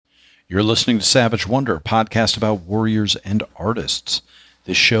You're listening to Savage Wonder, a podcast about warriors and artists.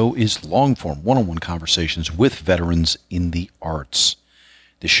 This show is long-form, one-on-one conversations with veterans in the arts.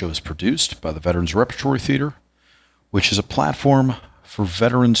 This show is produced by the Veterans Repertory Theater, which is a platform for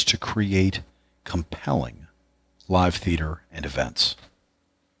veterans to create compelling live theater and events.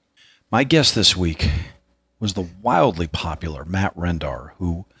 My guest this week was the wildly popular Matt Rendar,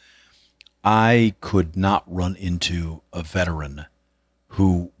 who I could not run into a veteran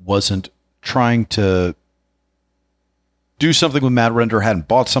who wasn't trying to do something with Matt Rendar, hadn't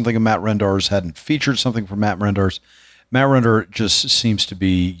bought something of Matt Rendar's, hadn't featured something from Matt Rendar's. Matt Rendar just seems to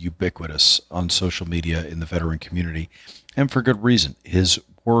be ubiquitous on social media in the veteran community, and for good reason. His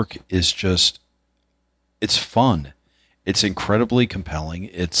work is just, it's fun. It's incredibly compelling.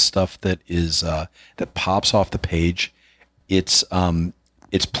 It's stuff that is that pops off the page. It's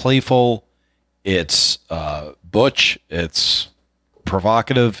playful. It's butch. It's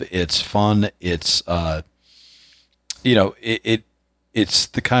provocative. It's fun. It's it's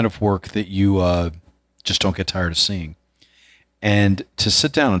the kind of work that you just don't get tired of seeing. And to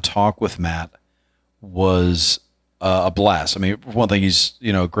sit down and talk with Matt was a blast. I mean, for one thing, he's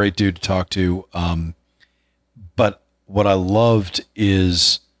a great dude to talk to. But what I loved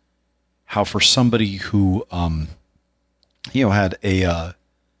is how for somebody who had a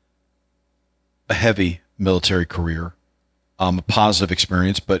heavy military career, a positive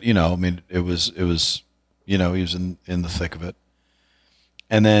experience, but it was he was in the thick of it,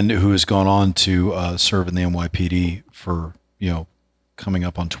 and then who has gone on to serve in the NYPD for coming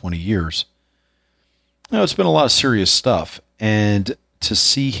up on 20 years. It's been a lot of serious stuff, and to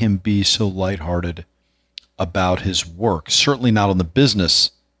see him be so lighthearted about his work, certainly not on the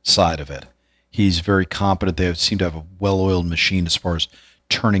business side of it. He's very competent. They seem to have a well-oiled machine as far as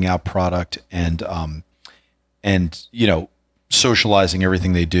turning out product and socializing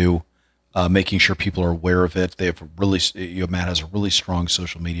everything they do, making sure people are aware of it. They have Matt has a really strong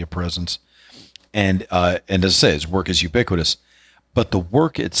social media presence, and as I say, his work is ubiquitous. But the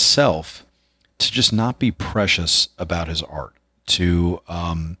work itself, to just not be precious about his art, to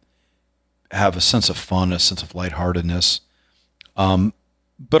have a sense of fun, a sense of lightheartedness,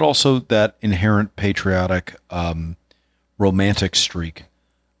 but also that inherent patriotic, romantic streak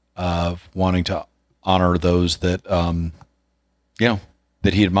of wanting to honor those that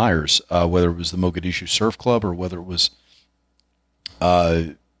that he admires, whether it was the Mogadishu Surf Club or whether it was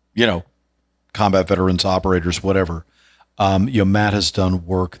combat veterans, operators, whatever. Matt has done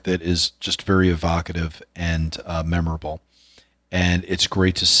work that is just very evocative and memorable, and it's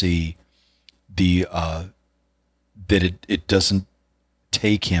great to see that it doesn't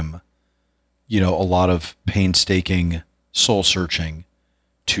take him a lot of painstaking soul searching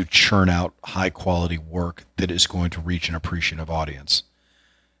to churn out high quality work that is going to reach an appreciative audience.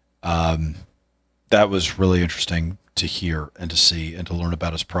 That was really interesting to hear and to see and to learn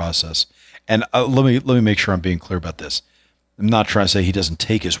about his process. And let me make sure I'm being clear about this. I'm not trying to say he doesn't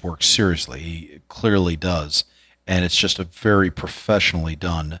take his work seriously. He clearly does, and it's just a very professionally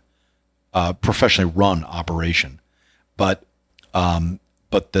done, professionally run operation. But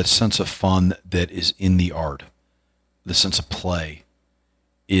the sense of fun that is in the art, the sense of play,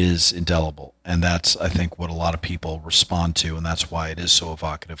 is indelible, and that's, I think, what a lot of people respond to, and that's why it is so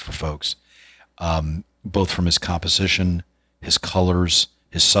evocative for folks, both from his composition, his colors,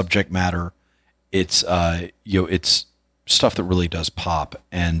 his subject matter. It's it's stuff that really does pop,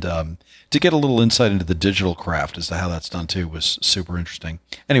 and to get a little insight into the digital craft as to how that's done too was super interesting.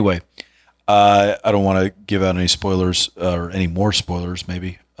 Anyway, I don't want to give out any spoilers or any more spoilers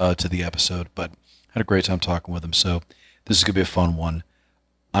maybe to the episode, but I had a great time talking with him, so this is going to be a fun one.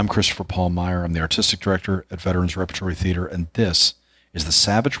 I'm Christopher Paul Meyer. I'm the artistic director at Veterans Repertory Theater, and this is the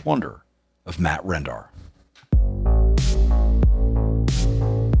Savage Wonder of Matt Rendar.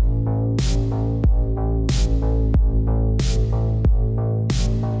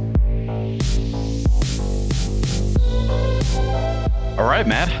 All right,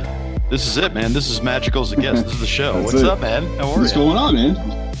 Matt. This is it, man. This is Magical as a Guest. This is the show. What's up, man? How are you? What's going on, man?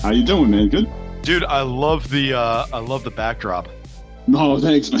 How you doing, man? Good? Dude, I love the backdrop. No,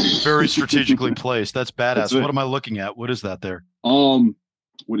 thanks, man. Very strategically placed. That's badass. That's what am I looking at? What is that there? What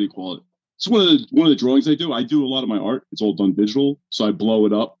do you call it? It's one of the drawings I do. I do a lot of my art. It's all done digital, so I blow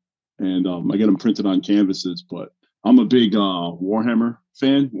it up and I get them printed on canvases. But I'm a big Warhammer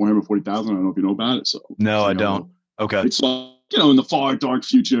fan. Warhammer 40,000. I don't know if you know about it. So no, I don't. Okay. It's like in the far dark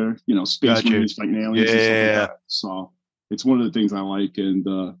future, space marines fighting aliens. Yeah. And stuff like that. So it's one of the things I like, and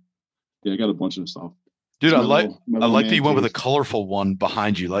I got a bunch of stuff. Dude, I like that you went with a colorful one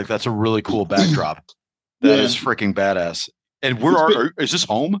behind you. Like, that's a really cool backdrop. That is freaking badass. And It's been, is this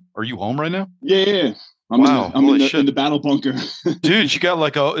home? Are you home right now? yeah, yeah, yeah. Wow, I'm holy in shit. the battle bunker. Dude, you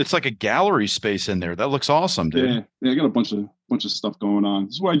got it's like a gallery space in there. That looks awesome, dude. Yeah, I got a bunch of stuff going on.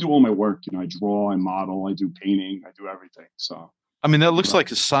 This is where I do all my work. You know, I draw, I model, I do painting, I do everything. So, I mean, that looks but,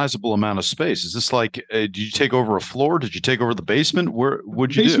 like a sizable amount of space. Is this like, did you take over a floor? Did you take over the basement?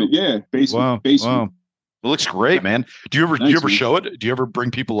 What'd you do? basement, yeah, Wow, basement. wow. It looks great, man. Do you Thanks, ever man. show it? Do you ever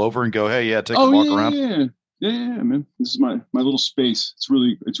bring people over and go, hey, yeah, take a Oh walk yeah, around? yeah, yeah, yeah, yeah, man. This is my little space. It's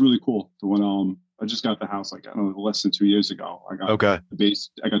really cool. The one I just got the house like I don't know less than 2 years ago. Okay.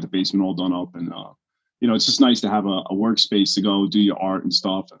 I got the basement all done up, and you know, it's just nice to have a workspace to go do your art and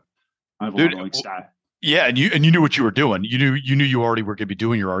stuff. And I have a lot Dude, of like stat. yeah, and you knew what you were doing. You knew you already were going to be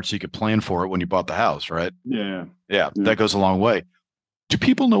doing your art, so you could plan for it when you bought the house, right? Yeah, Yeah, yeah. that goes a long way. Do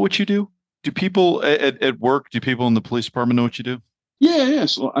people know what you do? Do people at work? Do people in the police department know what you do? Yeah, yeah.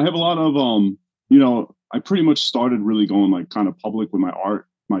 So I have a lot of you know, I pretty much started really going like kind of public with my art,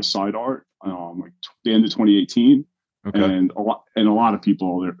 my side art, like the end of 2018, Okay. and a lot of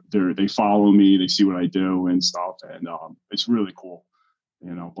people they follow me, they see what I do and stuff, and it's really cool,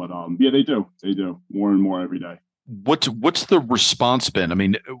 you know. But yeah, they do more and more every day. What's the response been? I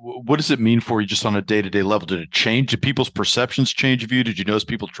mean, what does it mean for you just on a day-to-day level? Did it change? Did people's perceptions change of you? Did you notice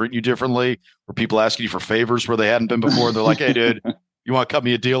people treating you differently? Were people asking you for favors where they hadn't been before? They're like, hey, dude, you want to cut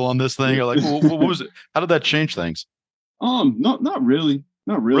me a deal on this thing? Or like, what was it? How did that change things? Not really,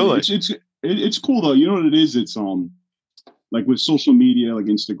 not really. Really? It's cool though. You know what it is? It's like with social media, like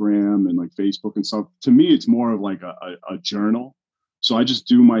Instagram and like Facebook and stuff. To me, it's more of like a journal. So I just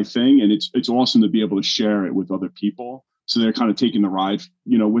do my thing, and it's awesome to be able to share it with other people. So they're kind of taking the ride,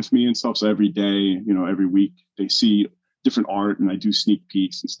 you know, with me and stuff. So every day, you know, every week they see different art, and I do sneak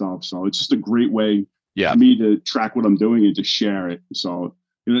peeks and stuff. So it's just a great way Yeah. for me to track what I'm doing and to share it. So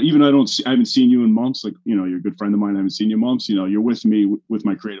you know, even I haven't seen you in months. Like you know, you're a good friend of mine. I haven't seen you in months. You know, you're with me with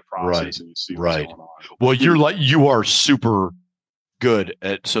my creative Right. process, and you see what's Right. going on. Well, you are super good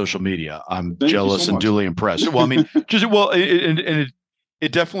at social media. I'm Thank you jealous so and much. duly impressed. Well, I mean, just well,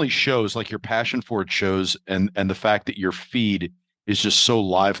 it definitely shows. Like your passion for it shows, and the fact that your feed is just so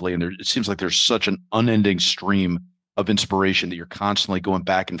lively, and it seems like there's such an unending stream of inspiration that you're constantly going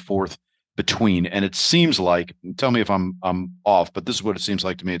back and forth between. And it seems like, tell me if I'm off, but this is what it seems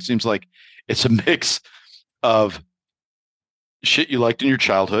like to me. It seems like it's a mix of shit you liked in your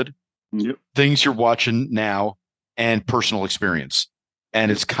childhood, Yep. things you're watching now, and personal experience.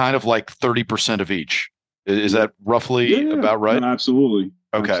 And it's kind of like 30% of each. Is that roughly Yeah, about right? no, absolutely,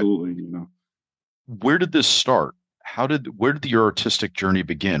 Okay. absolutely. You know, Where did this start? Where did your artistic journey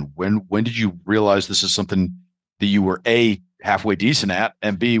begin? When did you realize this is something that you were A, halfway decent at,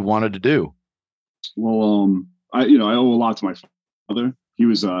 and B, wanted to do? well, I owe a lot to my father. He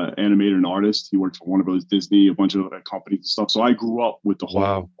was an animator and artist. He worked for Warner Brothers, Disney, a bunch of other companies and stuff. So I grew up with the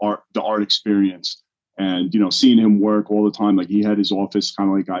Wow. whole art experience, and you know, seeing him work all the time. Like he had his office, kind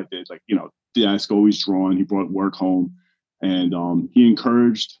of like I did. Like you know, desk always drawing. He brought work home, and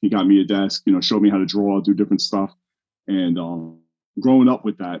he got me a desk. You know, showed me how to draw, do different stuff, and growing up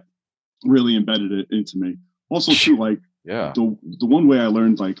with that really embedded it into me. Also, too, like Yeah. the one way I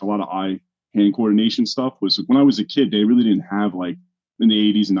learned like a lot of eye hand coordination stuff was when I was a kid. They really didn't have like in the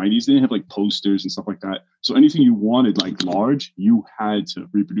 80s and 90s, they didn't have like posters and stuff like that. So anything you wanted like large, you had to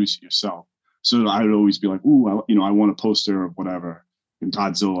reproduce it yourself. So I would always be like, ooh, I want a poster of whatever in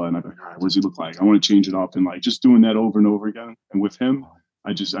Godzilla, and I'd be like, all right, what does he look like? I want to change it up, and like just doing that over and over again. And with him,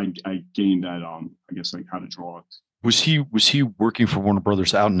 I gained that I guess like how to draw it. Was he working for Warner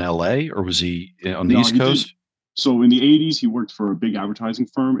Brothers out in LA, or was he on the No, East he did. Coast? So in the 80s, he worked for a big advertising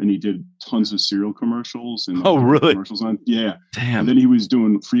firm, and he did tons of cereal commercials and like, Oh, really? commercials on. Yeah. And Damn. then he was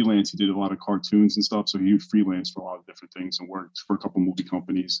doing freelance. He did a lot of cartoons and stuff. So he freelanced for a lot of different things and worked for a couple movie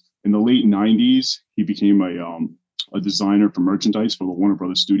companies. In the late 90s, he became a designer for merchandise for the Warner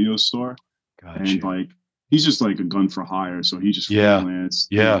Brothers Studios store. Gotcha. And like he's just like a gun for hire. So he just Yeah. freelanced.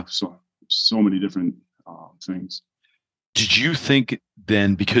 Yeah. So many different things. Did you think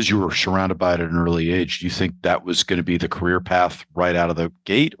then, because you were surrounded by it at an early age, do you think that was going to be the career path right out of the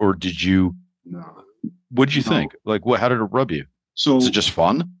gate, or did you? No. What did you No. think? Like, what? How did it rub you? So Is it just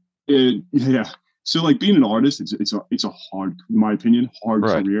fun? yeah. So like being an artist, it's a hard, in my opinion, hard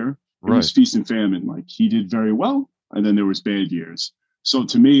Right. career. It Right. was feast and famine. Like he did very well, and then there was bad years. So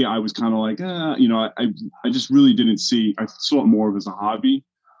to me, I was kind of like, I just really didn't see. I saw it more of as a hobby.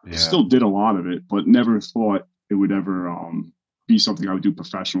 Yeah. Still did a lot of it, but never thought it would ever be something I would do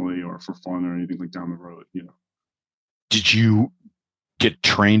professionally or for fun or anything like down the road. You know. Did you get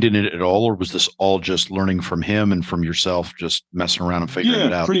trained in it at all, or was this all just learning from him and from yourself, just messing around and figuring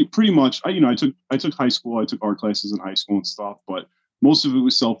it out? Pretty much. I took high school. I took art classes in high school and stuff, but most of it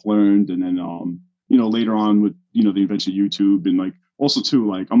was self learned. And then later on with the invention of YouTube and like also too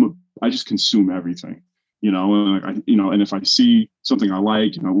like I just consume everything. And and if I see something I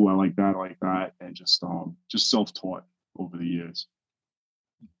like, I like that, and just self-taught over the years.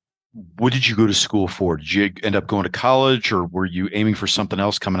 What did you go to school for? Did you end up going to college, or were you aiming for something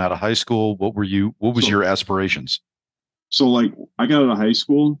else coming out of high school? What was your aspirations? So like I got out of high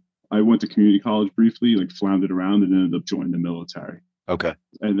school, I went to community college briefly, like floundered around and ended up joining the military. Okay.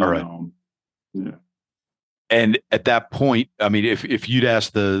 And then, all right. Yeah. And at that point, I mean, if you'd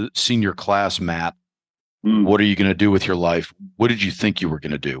asked the senior class, Matt, what are you going to do with your life? What did you think you were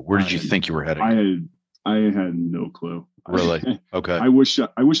going to do? Where did you think you were heading? I had no clue. Really? Okay. I wish I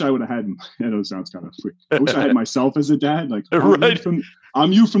would have had. I know it sounds kind of weird. I wish I had myself as a dad. Like, right.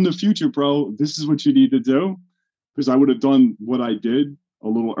 I'm you from the future, bro. This is what you need to do. Because I would have done what I did a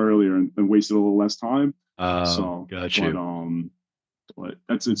little earlier and wasted a little less time. Got you. But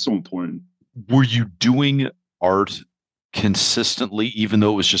it's so important. Were you doing art consistently, even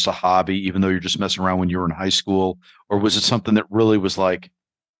though it was just a hobby, even though you're just messing around when you were in high school, or was it something that really was like,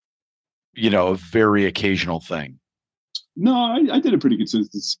 a very occasional thing? No, I did a pretty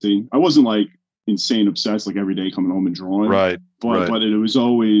consistent. I wasn't like insane obsessed, like every day coming home and drawing. Right. But it was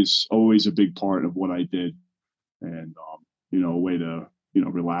always a big part of what I did, and a way to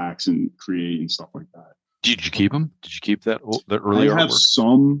relax and create and stuff like that. Did you keep them? Did you keep that early artwork? I have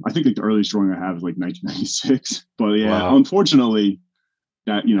some. I think like the earliest drawing I have is like 1996. But yeah, wow. Unfortunately,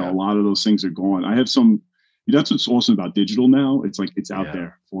 that a lot of those things are gone. I have some. That's what's awesome about digital now. It's like it's out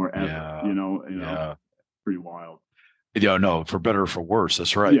there forever. Yeah. Pretty wild. Yeah, no, for better or for worse.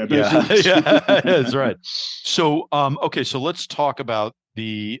 That's right. Yeah, that's right. So, okay, so let's talk about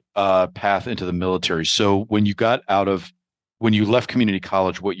the path into the military. So, when you left community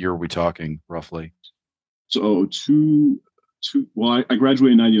college, what year are we talking roughly? So I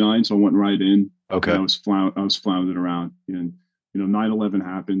graduated in 99, so I went right in. Okay. I was floundering around, and 9/11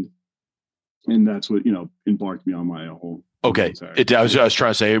 happened, and that's what embarked me on my whole. Okay. I was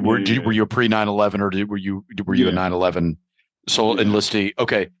trying to say, were you a pre 9/11 or were you a 9/11 enlistee?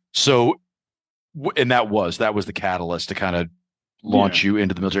 Okay. So, and that was the catalyst to kind of launch you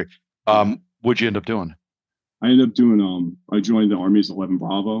into the military. What'd you end up doing? I ended up doing, I joined the Army as 11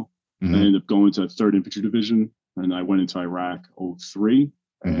 Bravo. Mm-hmm. I ended up going to 3rd Infantry Division, and I went into Iraq 03,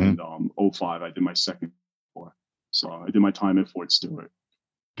 and 05 I did my second war. So I did my time at Fort Stewart.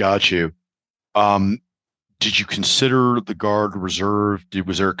 Got you. Did you consider the Guard Reserve?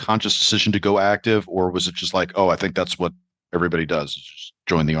 Was there a conscious decision to go active, or was it just like, oh, I think that's what everybody does, is just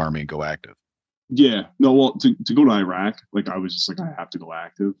join the Army and go active? Yeah, no, well, to go to Iraq, like I was just like, I have to go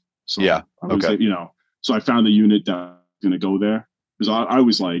active. So yeah, I was like, so I found a unit that was going to go there. Because I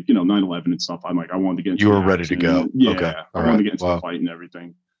was like, 9/11 and stuff. I'm like, I wanted to get into you were ready to go. Yeah, okay. I wanted to get into the fight and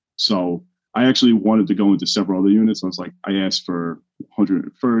everything. So I actually wanted to go into several other units. I was like, I asked for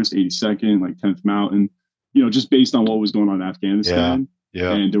 101st, 82nd, like 10th Mountain, just based on what was going on in Afghanistan.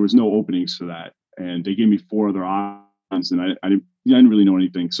 Yeah. And there was no openings for that. And they gave me 4 other options, and I didn't really know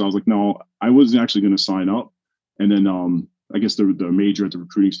anything. So I was like, no, I wasn't actually going to sign up. And then I guess the major at the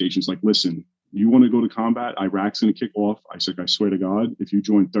recruiting station is like, listen, you want to go to combat? Iraq's going to kick off. I said, I swear to God, if you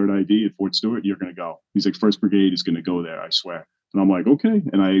join 3rd ID at Fort Stewart, you're going to go. He's like, 1st Brigade is going to go there, I swear. And I'm like, okay.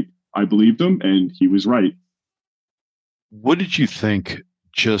 And I believed him, and he was right. What did you think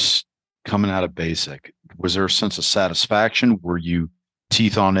just coming out of basic? Was there a sense of satisfaction? Were you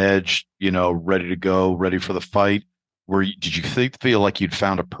teeth on edge, ready to go, ready for the fight? Did you feel like you'd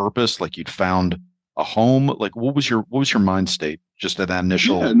found a purpose, like you'd found a home? Like what was your mind state just at that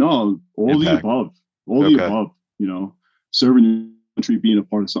initial? Yeah, no, all impact? The above, serving the country, being a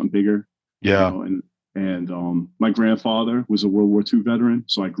part of something bigger. Yeah. And my grandfather was a World War II veteran,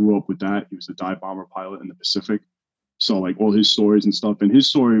 so I grew up with that. He was a dive bomber pilot in the Pacific. So like all his stories and stuff, and his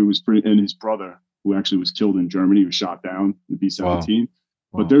story was and his brother, who actually was killed in Germany, was shot down in B-17. Wow.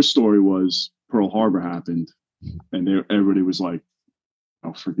 But their story was Pearl Harbor happened, and everybody was like,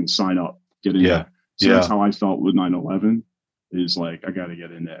 freaking sign up, get in there. So that's how I felt with 9/11. Is like, I got to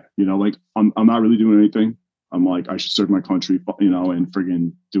get in there. Like I'm not really doing anything. I'm like, I should serve my country, and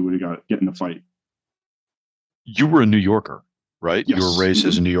friggin' do what I got, get in the fight. You were a New Yorker, right? Yes. You were raised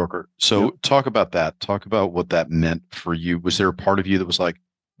as a New Yorker. So talk about that. Talk about what that meant for you. Was there a part of you that was like,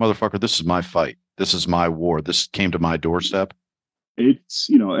 motherfucker, this is my fight. This is my war. This came to my doorstep. It's,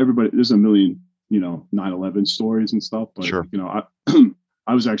 everybody, there's a million, 9/11 stories and stuff, but sure.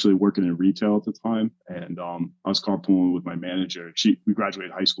 I was actually working in retail at the time, and I was carpooling with my manager. We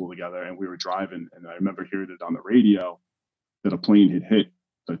graduated high school together, and we were driving, and I remember hearing it on the radio that a plane had hit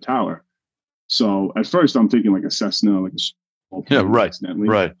the tower. So at first, I'm thinking like a Cessna, like a small plane, accidentally.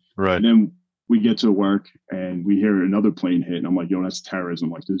 Right. And then we get to work, and we hear another plane hit, and I'm like, yo, that's terrorism.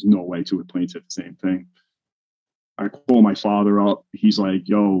 Like, there's no way two planes hit the same thing. I call my father up. He's like,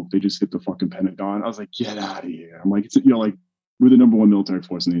 yo, they just hit the fucking Pentagon. I was like, get out of here. I'm like, it's, like, we're the number one military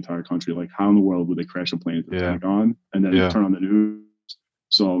force in the entire country. Like, how in the world would they crash a plane into the Pentagon and then turn on the news?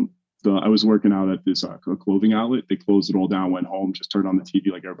 So I was working out at this clothing outlet. They closed it all down, went home, just turned on the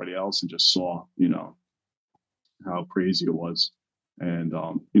TV like everybody else, and just saw, how crazy it was. And,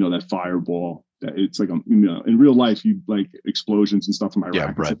 that fireball, that it's like, in real life, you like explosions and stuff in Iraq.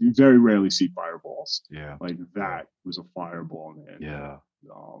 Yeah, right. You very rarely see fireballs. Yeah. Like that was a fireball, man. Yeah.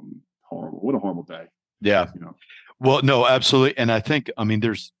 Horrible. What a horrible day. Yeah. Well, no, absolutely. And I think,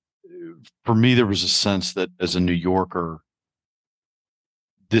 for me, there was a sense that as a New Yorker,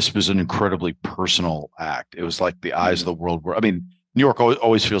 this was an incredibly personal act. It was like the eyes of the world were, New York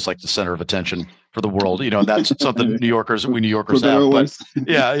always feels like the center of attention for the world. That's something we New Yorkers have. But,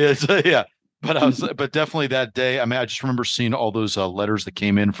 yeah. But definitely that day, I just remember seeing all those letters that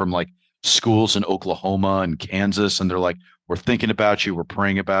came in from like schools in Oklahoma and Kansas. And they're like, we're thinking about you. We're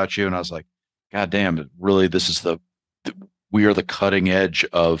praying about you. And I was like, God damn, really, this is we are the cutting edge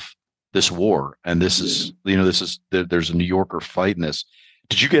of this war. And this is, there's a New Yorker fighting this.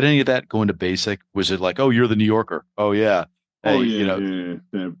 Did you get any of that going to basic? Was it like, oh, you're the New Yorker? Oh, yeah. Hey, yeah.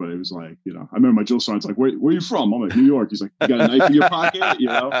 But it was like, I remember my drill sergeant's like, where are you from? I'm like, New York. He's like, you got a knife in your pocket?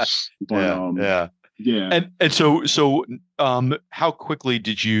 But, yeah. And so how quickly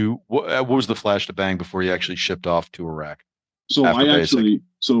did you, what was the flash to bang before you actually shipped off to Iraq? So I was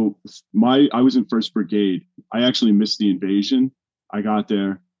in 1st Brigade. I actually missed the invasion. I got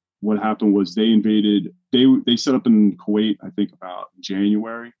there. What happened was they invaded, they set up in Kuwait, I think about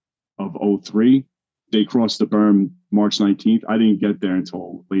January of 2003. They crossed the berm March 19th. I didn't get there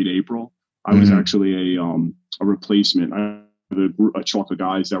until late April. I was actually a replacement. I had a chunk of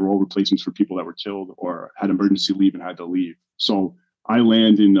guys that were all replacements for people that were killed or had emergency leave and had to leave. So I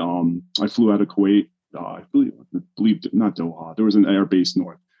landed I flew out of Kuwait. I believe not Doha. There was an air base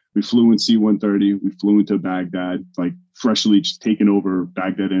north. We flew in C-130. We flew into Baghdad, like freshly just taken over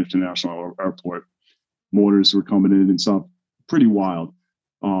Baghdad International Airport. Mortars were coming in and stuff. Pretty wild.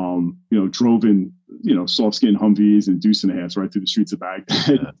 Drove in, soft skin Humvees and deuce and a half right through the streets of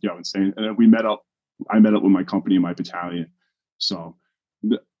Baghdad. Insane. And then I met up with my company and my battalion. So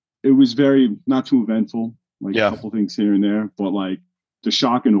it was very not too eventful, like a couple things here and there, but like the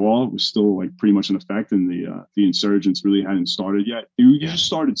shock and awe was still like pretty much in effect, and the insurgents really hadn't started yet. You just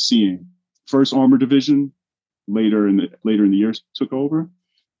started seeing 1st Armored Division later in the year took over.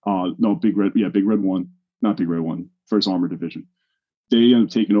 Big Red 1, not Big Red 1, 1st Armored Division. They ended up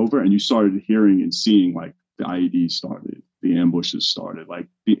taking over, and you started hearing and seeing like the IEDs started, the ambushes started, like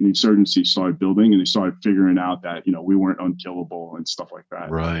the insurgency started building, and they started figuring out that we weren't unkillable and stuff like that.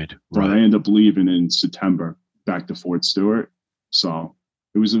 Right. But I ended up leaving in September back to Fort Stewart. So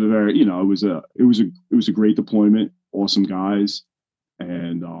it was a very, it was a great deployment, awesome guys,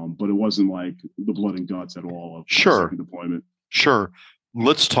 and but it wasn't like the blood and guts at all of second deployment. Sure.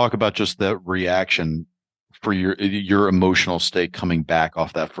 Let's talk about just that reaction for your emotional state coming back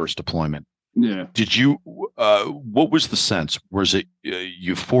off that first deployment. Yeah. Did you? What was the sense? Was it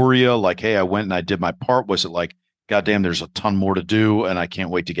euphoria? Like, hey, I went and I did my part. Was it like, God damn, there's a ton more to do, and I can't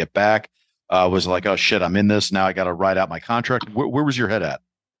wait to get back? Was it like, oh shit, I'm in this now. I got to ride out my contract. Where was your head at?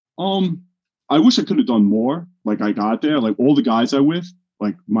 I wish I could have done more. Like I got there, like all the guys I with,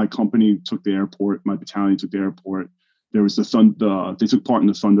 like my company took the airport, my battalion took the airport. There was they took part in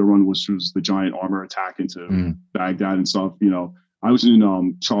the Thunder Run, which was the giant armor attack into Baghdad and stuff. I was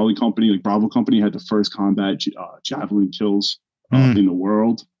in Charlie Company, like Bravo Company had the first combat javelin kills in the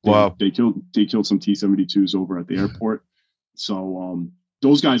world. Wow. They killed some T-72s over at the airport. So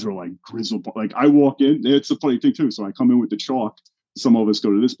those guys were like grizzled. Like I walk in, it's a funny thing too. So I come in with the chalk. Some of us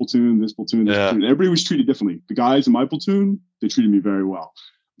go to this platoon, this platoon, this platoon. Everybody was treated differently. The guys in my platoon, they treated me very well.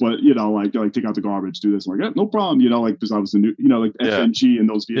 But like take out the garbage, do this. I'm like, no problem. Because I was the new, like FNG and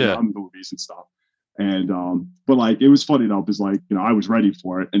those Vietnam movies and stuff. And but like it was funny though, because like I was ready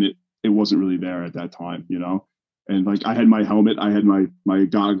for it, and it wasn't really there at that time, And like I had my helmet, I had my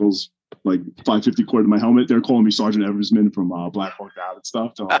goggles, like 550 cord in my helmet. They're calling me Sergeant Eversman from Black Hawk Down and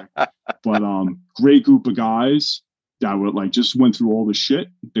stuff. So like, but great group of guys that were like just went through all the shit.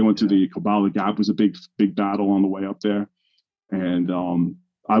 They went to the Kabbalah Gap, was a big battle on the way up there, and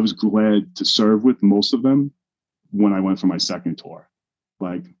I was glad to serve with most of them when I went for my second tour.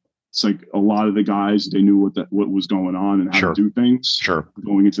 Like it's like a lot of the guys, they knew what was going on and how Sure. to do things Sure.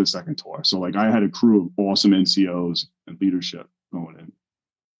 going into the second tour. So like I had a crew of awesome NCOs and leadership going in.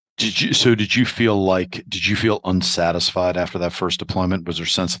 Did you feel unsatisfied after that first deployment? Was there a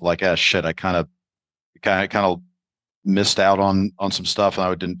sense of like, ah, shit, I kind of missed out on some stuff and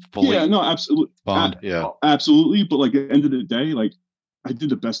I didn't fully Yeah, no, absolutely. bond? Yeah. Absolutely. But like at the end of the day, like I did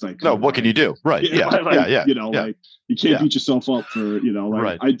the best I could. No, what can you do? Right. Yeah. Like, Yeah. You know, yeah. like you can't Yeah. beat yourself up for, you know,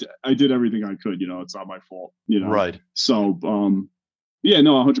 like Right. I did everything I could, you know, it's not my fault, you know. Right. So yeah,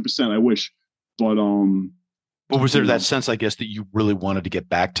 no, 100%. I wish. But was there you know, that sense, I guess, that you really wanted to get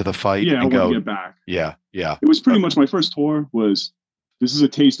back to the fight yeah, I and want go, to get back. yeah, yeah, It was pretty much my first tour was this is a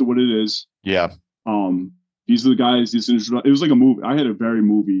taste of what it is. yeah, These are the guys, it was like a movie. I had a very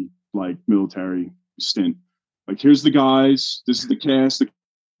movie like military stint. Like here's the guys, this is the cast, the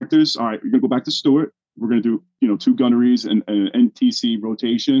characters. All right, we're gonna go back to Stewart. We're gonna do, you know, 2 gunneries and an NTC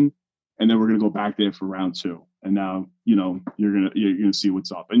rotation, and then we're gonna go back there for round 2. And now, you know, you're gonna see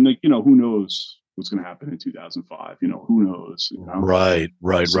what's up. And like, you know, who knows what's gonna happen in 2005? You know, who knows? You know? right.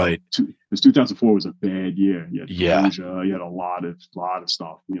 Because 2004 was a bad year. You had Yeah. Fallujah, you had a lot of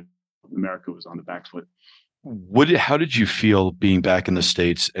stuff. You know, America was on the back foot. How did you feel being back in the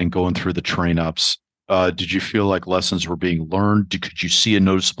States and going through the train ups? Did you feel like lessons were being learned? Could you see a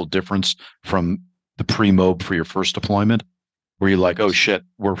noticeable difference from the pre-mob for your first deployment? Were you like, oh shit,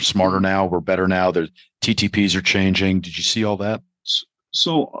 we're smarter now, we're better now, the TTPs are changing? Did you see all that?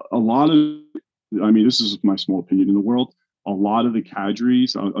 So a lot of, I mean, this is my small opinion in the world. A lot of the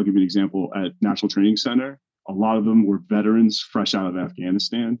cadres, I'll give you an example at National Training Center. A lot of them were veterans fresh out of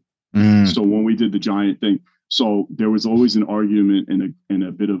Afghanistan. So when we did the giant thing, so there was always an argument and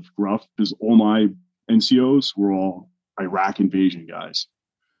a bit of gruff because all my NCOs were all Iraq invasion guys.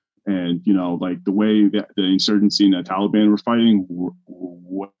 And, you know, like the way that the insurgency and the Taliban were fighting were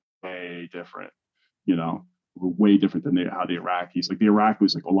way different, you know, way different than how the Iraqis, like the Iraq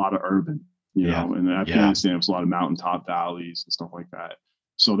was like a lot of urban, you know, and Afghanistan was a lot of mountaintop valleys and stuff like that.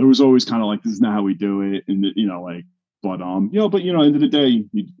 So there was always kind of like, this is not how we do it. And, you know, like, but, you know, at the end of the day,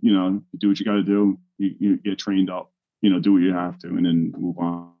 you know, you do what you got to do. You get trained up, you know, do what you have to, and then move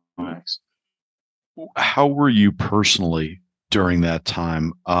on next. How were you personally during that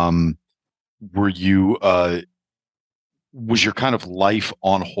time? Were you, was your kind of life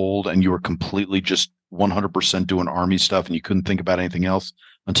on hold and you were completely just 100% doing Army stuff and you couldn't think about anything else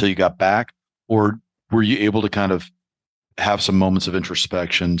until you got back? Or were you able to kind of have some moments of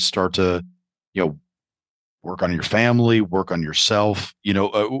introspection, start to, you know, work on your family, work on yourself, you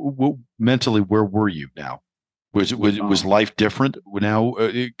know, mentally, where were you now? Was life different now,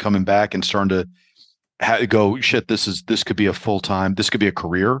 coming back and starting to go, shit, this could be a full-time, this could be a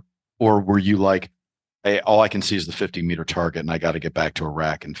career? Or were you like, hey, all I can see is the 50-meter target and I got to get back to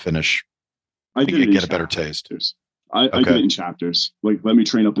Iraq and finish, get a better taste? I did it in chapters. Like, let me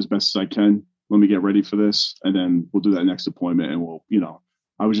train up as best as I can. Let me get ready for this. And then we'll do that next deployment and we'll, you know,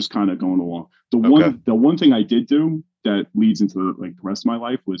 I was just kind of going along. The one thing I did do that leads into like the rest of my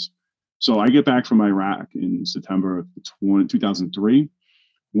life was, so I get back from Iraq in September of 2003.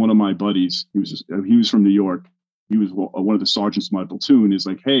 One of my buddies, he was from New York. He was one of the sergeants of my platoon. Is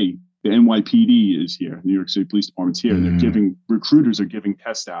like, hey, the NYPD is here. New York City Police Department's here. And they're recruiters are giving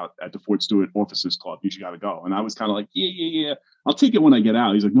tests out at the Fort Stewart Officers Club. You should got to go. And I was kind of like, yeah. I'll take it when I get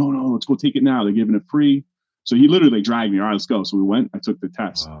out. He's like, no, let's go take it now. They're giving it free. So he literally dragged me. All right, let's go. So we went. I took the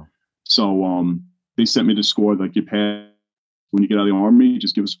test. Wow. So they sent me the score. Like, you pass when you get out of the Army.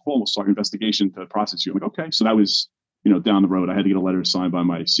 Just give us a call. We'll start an investigation to process you. I'm like, okay. So that was, you know, down the road. I had to get a letter signed by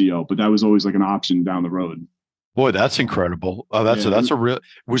my CO, but that was always like an option down the road. Boy, that's incredible. That's a real.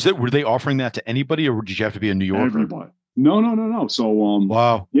 Were they offering that to anybody, or did you have to be a New Yorker? Everybody. No. So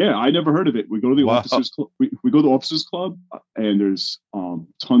wow. Yeah, I never heard of it. We go to the officers club. We go to the officers club, and there's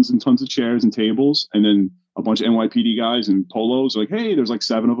tons and tons of chairs and tables, and then a bunch of NYPD guys in polos. Like, hey, there's like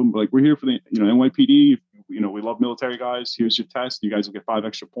 7 of them. But like, we're here for the NYPD. You know, we love military guys. Here's your test. You guys will get 5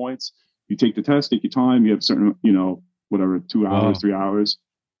 extra points. You take the test, take your time. You have certain, whatever, 2 hours, 3 hours.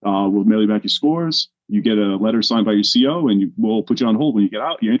 We'll mail you back your scores. You get a letter signed by your CO, and we'll put you on hold when you get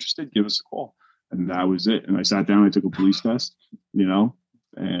out. You're interested, give us a call. And that was it. And I sat down, I took a police test, and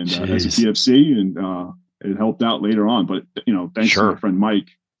as a PFC, and it helped out later on. But, thanks to my friend Mike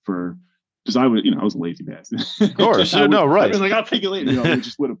because I was a lazy bastard. Of course. Right. I was like, I'll take it later.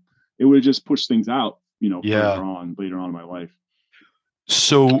 It would have just pushed things out, later on in my life.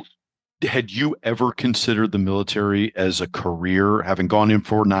 So had you ever considered the military as a career, having gone in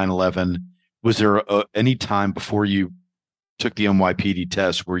for 9/11? Was there any time before you took the NYPD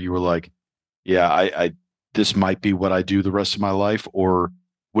test where you were like, yeah, this might be what I do the rest of my life? Or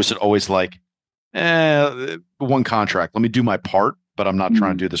was it always like, one contract, let me do my part, but I'm not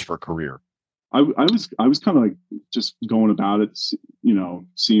trying to Mm. do this for a career? I was kind of like just going about it,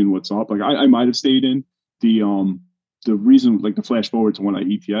 seeing what's up. Like I might have stayed in the reason, like the flash forward to when I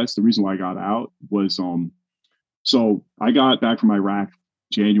ETS, the reason why I got out was so I got back from Iraq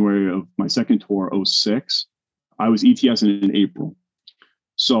January of my second tour, '06. I was ETSing in April.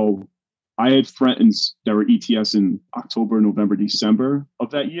 So I had friends that were ETS in October, November, December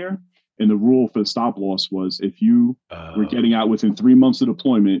of that year. And the rule for the stop loss was if you were Uh, getting out within 3 months of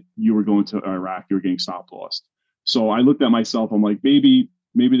deployment, you were going to Iraq, you were getting stop lost. So I looked at myself, I'm like, maybe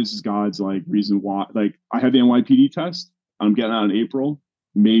this is God's like reason why. Like I had the NYPD test, I'm getting out in April.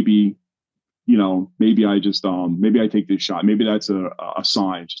 Maybe, maybe I just maybe I take this shot. Maybe that's a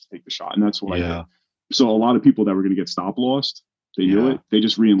sign just to take the shot. And that's what I did. yeah, So a lot of people that were going to get stop lost, they knew yeah, it. They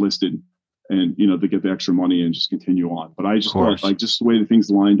just re-enlisted and they get the extra money and just continue on. But I of just thought course. like just the way the things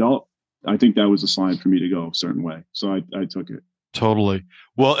lined up, I think that was a sign for me to go a certain way. So I took it. Totally.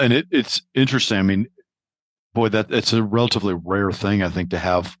 Well, and it's interesting. I mean, boy, that it's a relatively rare thing, I think, to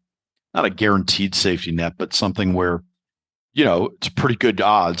have not a guaranteed safety net, but something where, it's pretty good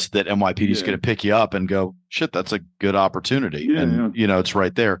odds that NYPD is Yeah. going to pick you up and go, shit, that's a good opportunity. Yeah. And, Yeah. it's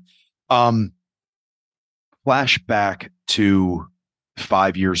right there. Um, Flashback to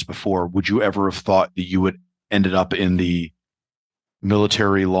 5 years before, would you ever have thought that you would ended up in the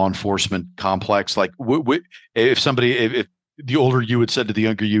military law enforcement complex? Like, if somebody, if the older you had said to the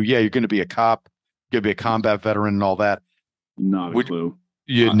younger you, yeah, you're going to be a cop, you're going to be a combat veteran and all that, Not a would clue.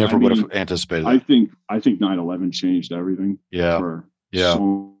 you I never would have mean, anticipated I that? think I think 9/11 changed everything Yeah. for Yeah.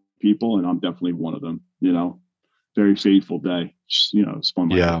 so people, and I'm definitely one of them. Very fateful day. Spun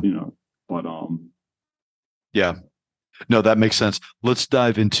my Yeah. but Yeah. No, that makes sense. Let's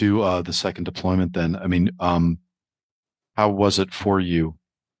dive into the second deployment then. I mean, how was it for you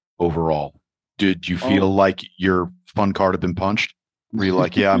overall? Did you feel um like your fun card had been punched? Were you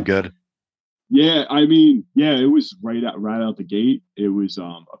like, yeah, I'm good? Yeah, I mean, yeah, it was right out the gate. It was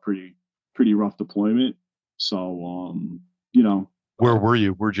a pretty rough deployment. So you know, Where were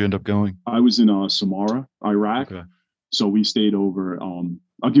you? Where'd you end up going? I was in Samara, Iraq. Okay. So we stayed over.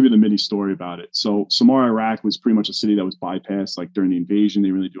 I'll give you the mini story about it. So Samara, Iraq was pretty much a city that was bypassed. Like during the invasion, they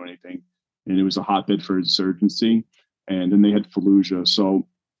didn't really do anything, and it was a hotbed for insurgency. And then they had Fallujah. So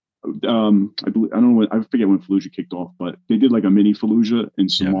I don't know I forget when Fallujah kicked off, but they did like a mini Fallujah in Yeah.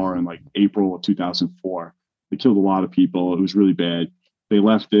 Samara in like April of 2004. They killed a lot of people. It was really bad. They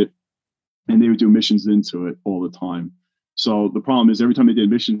left it, and they would do missions into it all the time. So the problem is every time they did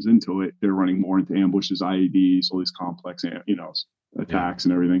missions into it, they're running more into ambushes, IEDs, all these complex, Yeah. attacks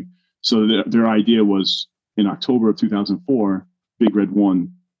and everything. So their idea was in October of 2004, Big Red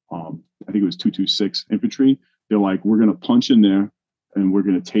One, I think it was 226 infantry. They're like, we're going to punch in there and we're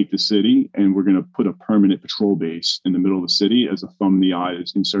going to take the city and we're going to put a permanent patrol base in the middle of the city as a thumb in the eye of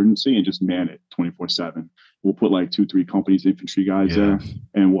insurgency and just man it 24/7. We'll put like 2, 3 companies infantry guys Yeah. there,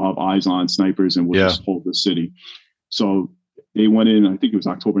 and we'll have eyes on snipers and we'll Yeah. just hold the city. So they went in, I think it was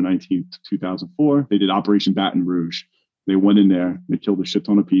October 19th, 2004. They did Operation Baton Rouge. They went in there, they killed a shit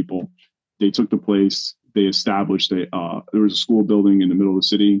ton of people. They took the place, they established there was a school building in the middle of the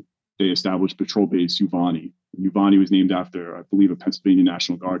city. They established patrol base Uvalde. Uvalde was named after, I believe, a Pennsylvania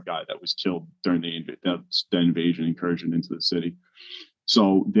National Guard guy that was killed during the invasion incursion into the city.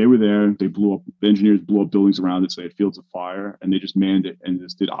 So they were there. The engineers blew up buildings around it. So they had fields of fire and they just manned it and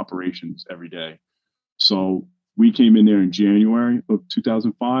just did operations every day. So we came in there in January of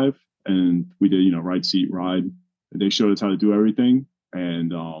 2005 and we did, ride, seat, ride. And they showed us how to do everything.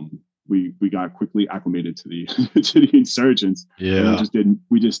 And we got quickly acclimated to the to the insurgents. And Yeah.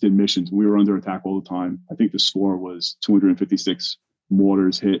 we just did missions. We were under attack all the time. I think the score was 256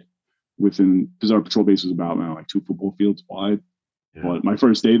 mortars hit because our patrol base was about like 2 football fields wide. Yeah. But my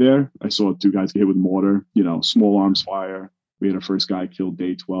first day there, I saw 2 guys get hit with mortar, small arms fire. We had our first guy killed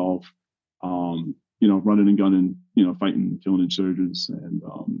day 12, running and gunning, fighting, killing insurgents. And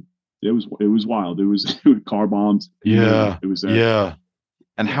it was wild. It was car bombs. Yeah. It was there. Yeah.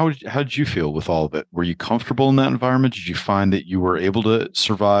 And how did you feel with all of it? Were you comfortable in that environment? Did you find that you were able to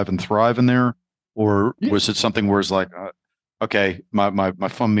survive and thrive in there, or Yeah. was it something where it's like, okay, my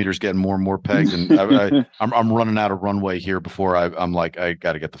fun meter's getting more and more pegged, and I'm running out of runway here before I'm like I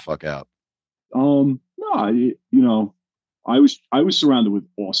got to get the fuck out. No, I was surrounded with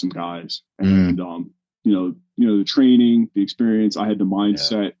awesome guys, and the training, the experience. I had the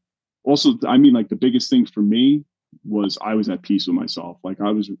mindset. Also, I mean, like the biggest thing for me was I was at peace with myself. Like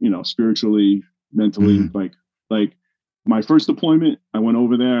I was, spiritually, mentally, like my first deployment, I went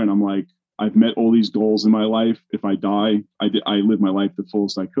over there and I'm like, I've met all these goals in my life. If I die, I live my life the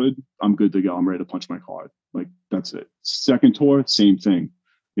fullest I could. I'm good to go. I'm ready to punch my card. Like, that's it. Second tour, same thing.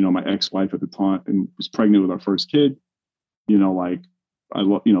 You know, my ex-wife at the time and was pregnant with our first kid. You know, like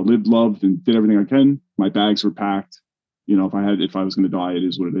lived, loved, and did everything I can. My bags were packed. You know, if I was going to die, it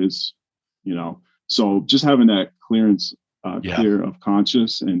is what it is. You know, so just having that clearance, clear of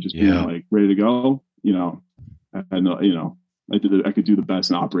conscience, and just being like ready to go. You know, and you know, I could do the best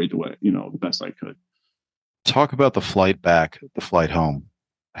and operate the way, you know, the best I could. Talk about the flight back, the flight home.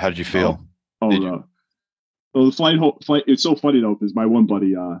 How did you feel? The flight home. It's so funny though, because my one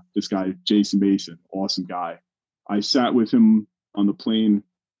buddy, this guy Jason Mason, awesome guy. I sat with him on the plane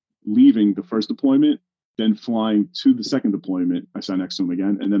leaving the first deployment, then flying to the second deployment. I sat next to him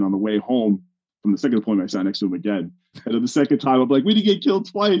again, and then on the way home from the second deployment, I sat next to him again. And then the second time, I'm like, we didn't get killed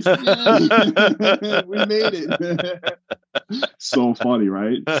twice. We made it. So funny,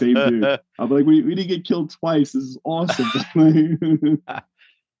 right? Same dude. I'm like, we didn't get killed twice. This is awesome.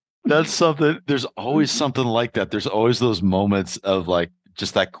 That's something. There's always something like that. There's always those moments of like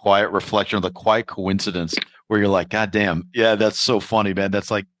just that quiet reflection, or the quiet coincidence where you're like, God damn, yeah, that's so funny, man.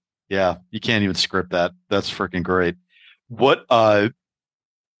 That's like, yeah, you can't even script that. That's freaking great. What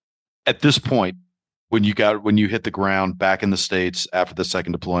at this point, when you hit the ground back in the States after the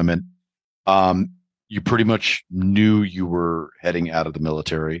second deployment, you pretty much knew you were heading out of the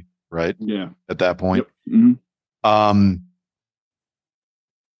military, right? Yeah. At that point. Yep. Mm-hmm.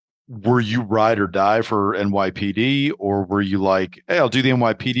 Were you ride or die for NYPD, or were you like, hey, I'll do the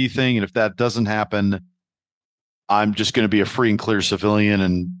NYPD thing, and if that doesn't happen, I'm just going to be a free and clear civilian?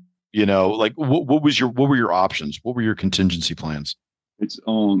 And, you know, like what were your options? What were your contingency plans? It's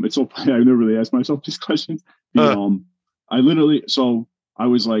so funny. I never really asked myself these questions. I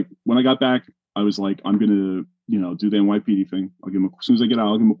was like, when I got back, I was like, I'm gonna, you know, do the NYPD thing. As soon as I get out,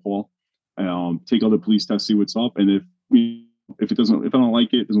 I'll give him a call. Take other police tests, see what's up, and if I don't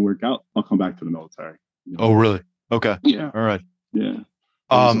like it, doesn't work out, I'll come back to the military. You know? Oh, really? Okay. Yeah. All right. Yeah.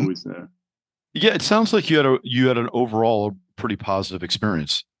 I was always there. Yeah, it sounds like you had an overall pretty positive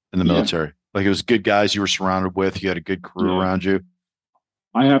experience in the military. Yeah. Like, it was good guys you were surrounded with. You had a good crew around you.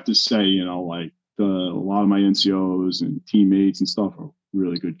 I have to say, you know, like a lot of my NCOs and teammates and stuff are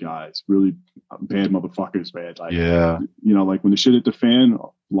really good guys, really bad motherfuckers, man. Like, you know, like when the shit hit the fan,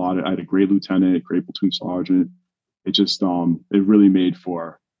 I had a great lieutenant, great platoon sergeant. It just, it really made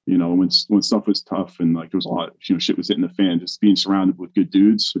for, you know, when stuff was tough and like there was a lot, you know, shit was hitting the fan, just being surrounded with good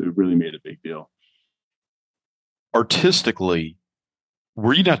dudes, it really made a big deal. Artistically,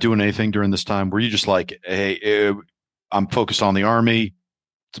 were you not doing anything during this time? Were you just like, hey, I'm focused on the Army,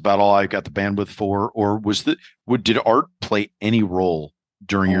 it's about all I got the bandwidth for? Or did art play any role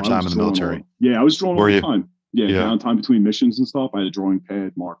during your time in the military? Yeah, I was drawing all the time. Yeah, downtime between missions and stuff. I had a drawing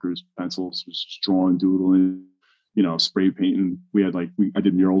pad, markers, pencils, was just drawing, doodling, you know, spray painting. We had I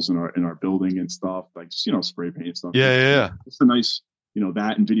did murals in our building and stuff, like just, you know, spray paint stuff. Yeah. It's a nice, you know,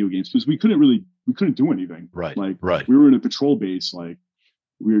 that and video games, because we couldn't do anything. Right. Like, right. We were in a patrol base, like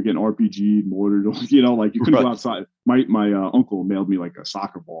we were getting RPG'd, mortared, you know, like you couldn't go outside. My uncle mailed me like a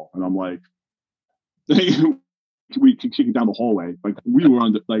soccer ball, and I'm like, we kicking down the hallway, like we were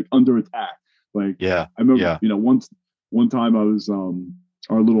under attack. Like, I remember, you know, one time I was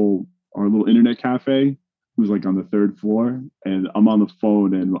our little internet cafe was like on the third floor, and I'm on the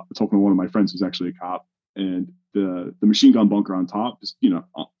phone and talking to one of my friends who's actually a cop, and the machine gun bunker on top just, you know,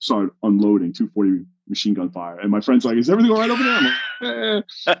 started unloading 240 machine gun fire, and my friend's like, is everything all right over there?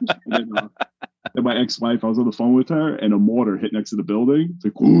 I'm like, and my ex-wife, I was on the phone with her, and a mortar hit next to the building. It's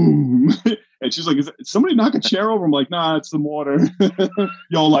like, boom. And she's like, is somebody knock a chair over? I'm like, nah, it's the mortar.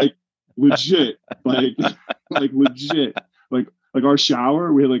 Yo, like legit, like legit, like our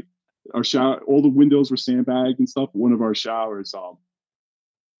shower, we had like our shower, all the windows were sandbagged and stuff. One of our showers,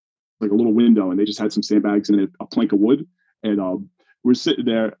 like a little window, and they just had some sandbags in it, a plank of wood, and we're sitting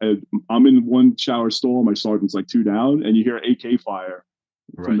there, and I'm in one shower stall, my sergeant's like 2 down, and you hear AK fire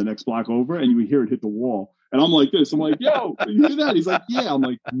from the next block over, and you hear it hit the wall. And I'm like this. I'm like, yo, you hear that? He's like, yeah. I'm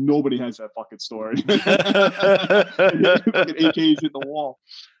like, nobody has that fucking story. Fucking AKs hit the wall.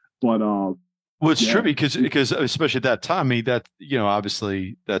 But well, it's true because especially at that time, I mean, that, you know,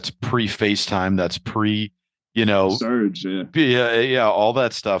 obviously that's pre-FaceTime, that's pre, you know, surge, all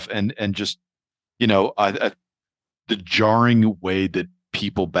that stuff, and just, you know, the jarring way that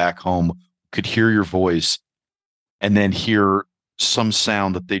people back home could hear your voice and then hear some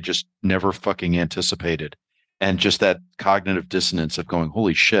sound that they just never fucking anticipated, and just that cognitive dissonance of going,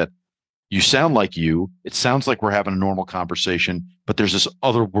 holy shit, you sound like you, it sounds like we're having a normal conversation, but there's this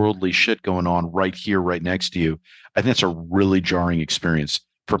otherworldly shit going on right here, right next to you. I think that's a really jarring experience.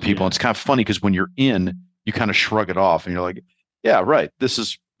 for people. Yeah. And it's kind of funny because when you're in, you kind of shrug it off and you're like, yeah, right. This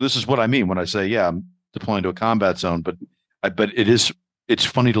is what I mean when I say, yeah, I'm deploying to a combat zone. But it's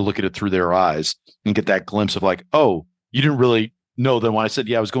funny to look at it through their eyes and get that glimpse of like, oh, you didn't really know that when I said,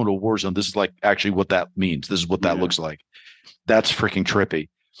 yeah, I was going to a war zone, this is like actually what that means. This is what that looks like. That's freaking trippy.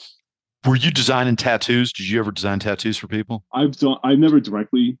 Were you designing tattoos? Did you ever design tattoos for people? I've never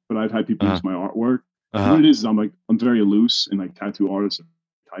directly, but I've had people use my artwork. What it is, I'm very loose, and like tattoo artists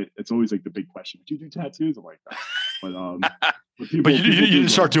are tight. It's always like the big question: do you do tattoos? I'm like that. But you didn't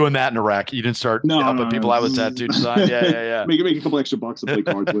start doing that in Iraq. You didn't start helping people out with tattoo design. Yeah. Make a couple extra bucks to play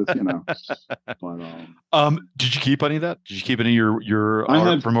cards with, you know. But did you keep any of that? Did you keep any of your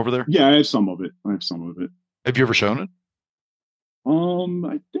art from over there? Yeah, I have some of it. Have you ever shown it?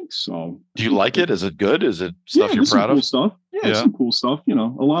 I think so. Do you like it? Is it good? Is it stuff you're proud of? Cool stuff. Yeah, some cool stuff. You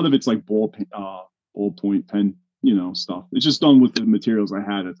know, a lot of it's like ballpoint pen, you know, stuff. It's just done with the materials I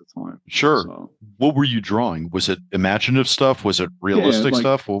had at the time. Sure. So, what were you drawing? Was it imaginative stuff? Was it realistic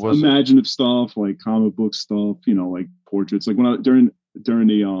stuff? What was imaginative stuff, like comic book stuff, you know, like portraits. Like when during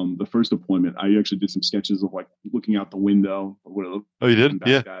the first deployment, I actually did some sketches of like looking out the window. Oh, you did?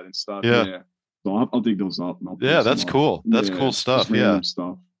 Yeah. And stuff. Yeah. So I'll dig those up. Yeah, that's cool. That's cool stuff. Yeah.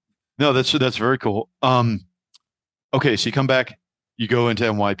 Stuff. No, that's very cool. Okay, so you come back, you go into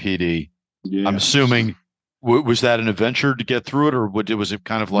NYPD. Yeah. I'm assuming was that an adventure to get through it, or was it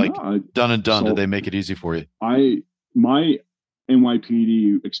kind of like done and done? Did they make it easy for you? My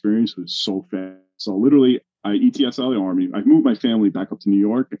NYPD experience was so fast. So literally, I ETS out of the Army. I moved my family back up to New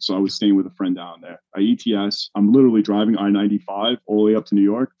York, and so I was staying with a friend down there. I ETS. I'm literally driving I-95 all the way up to New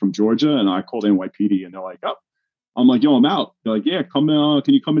York from Georgia, and I called NYPD, and they're like, "Oh," I'm like, "Yo, I'm out." They're like, "Yeah, come.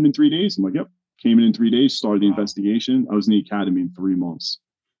 Can you come in 3 days?" I'm like, "Yep." Came in 3 days. Started the investigation. I was in the academy in 3 months.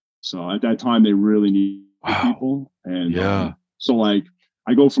 So at that time, they really needed people, and so like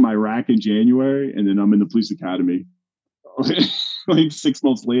I go from Iraq in January, and then I'm in the police academy like 6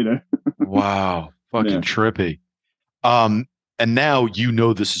 months later. Wow. Fucking trippy. And now you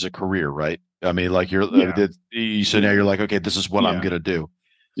know this is a career, right? I mean, like you said now you're like, okay, this is what I'm gonna do.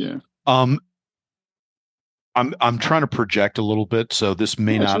 Yeah. I'm trying to project a little bit, so this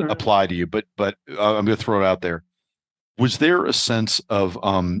may not apply to you, but I'm gonna throw it out there. Was there a sense of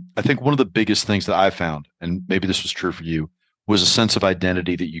I think one of the biggest things that I found, and maybe this was true for you, was a sense of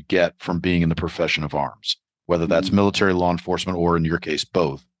identity that you get from being in the profession of arms, whether that's military, law enforcement, or in your case,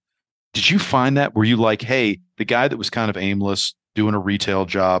 both. Did you find that? Were you like, hey, the guy that was kind of aimless, doing a retail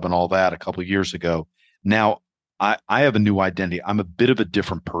job and all that a couple of years ago, now I have a new identity. I'm a bit of a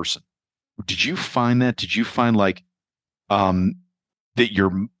different person. Did you find that? Did you find like that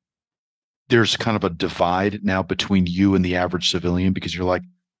there's kind of a divide now between you and the average civilian because you're like,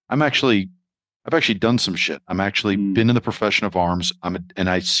 I've actually done some shit. I'm actually been in the profession of arms. And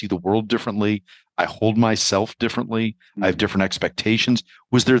I see the world differently. I hold myself differently. I have different expectations.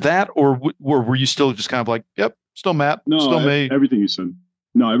 Was there that, or were you still just kind of like, yep, still Matt, still me? Everything you said.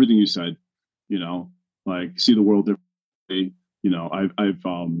 No, everything you said. You know, like see the world differently. You know, I've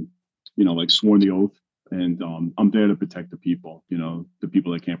you know, like sworn the oath, and I'm there to protect the people. You know, the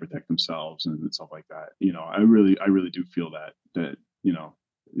people that can't protect themselves and stuff like that. You know, I really do feel that you know,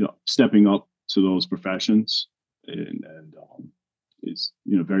 stepping up to those professions and is,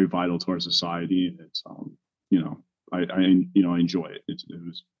 you know, very vital to our society, and it's you know, I enjoy it.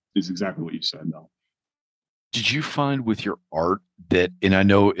 It's exactly what you said, though. Did you find with your art that, and I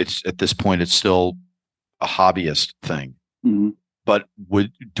know it's at this point it's still a hobbyist thing, but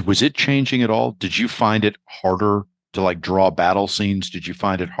was it changing at all? Did you find it harder to like draw battle scenes? Did you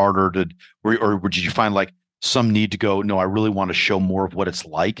find it harder or did you find like some need to go, no, I really want to show more of what it's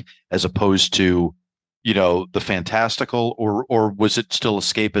like as opposed to, you know, the fantastical, or was it still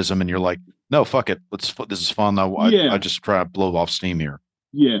escapism and you're like, no, fuck it. This is fun. I just try to blow off steam here.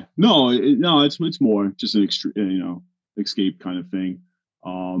 Yeah, no, it's more just an escape kind of thing.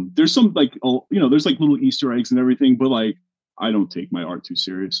 There's some like, there's like little Easter eggs and everything, but like, I don't take my art too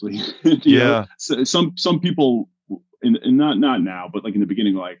seriously. So some people, and not now, but like in the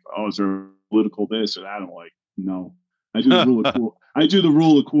beginning, like, oh, is there political this or that? I'm like, no. I do the rule of cool. I do the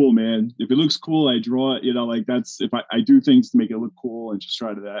rule of cool, man. If it looks cool, I draw it. You know, like that's if I do things to make it look cool and just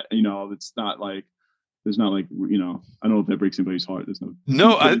try to that. You know, it's not like there's not like, you know, I don't know if that breaks anybody's heart. There's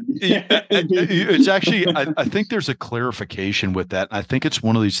no. It's actually I think there's a clarification with that. I think it's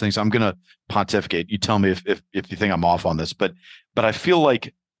one of these things. I'm gonna pontificate. You tell me if you think I'm off on this, but I feel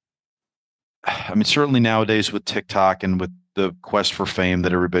like, I mean, certainly nowadays with TikTok and with the quest for fame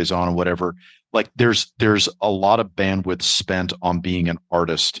that everybody's on and whatever. Like there's a lot of bandwidth spent on being an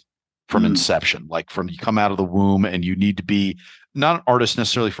artist from inception, like from you come out of the womb and you need to be not an artist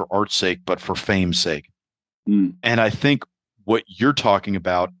necessarily for art's sake, but for fame's sake. Mm. And I think what you're talking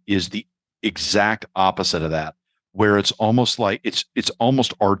about is the exact opposite of that, where it's almost like it's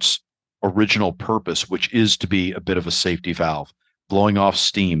almost art's original purpose, which is to be a bit of a safety valve, blowing off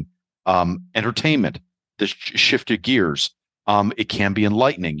steam, entertainment, the shift of gears. It can be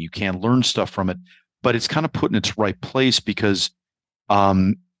enlightening. You can learn stuff from it, but it's kind of put in its right place because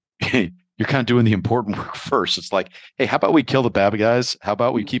you're kind of doing the important work first. It's like, hey, how about we kill the bad guys? How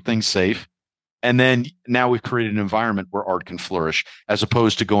about we keep things safe? And then now we've created an environment where art can flourish, as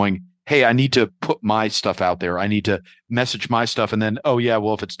opposed to going, hey, I need to put my stuff out there. I need to message my stuff. And then, oh, yeah,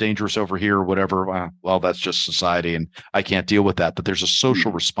 well, if it's dangerous over here or whatever, well, that's just society and I can't deal with that. But there's a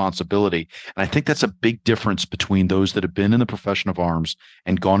social responsibility. And I think that's a big difference between those that have been in the profession of arms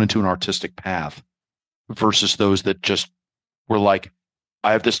and gone into an artistic path versus those that just were like,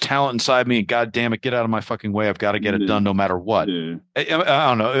 I have this talent inside me and God damn it, get out of my fucking way. I've got to get it done no matter what. Yeah. I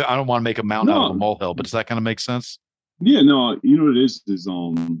don't know. I don't want to make a mountain out of a molehill, but does that kind of make sense? Yeah, no, you know what it is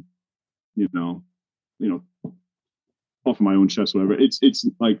you know, off of my own chest, whatever. It's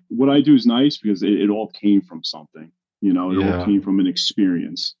like what I do is nice because it all came from something, it all came from an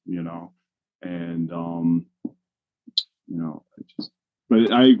experience, and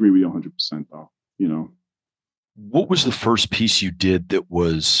but I agree with you 100% though, What was the first piece you did that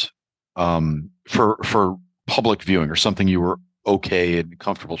was for public viewing or something you were okay and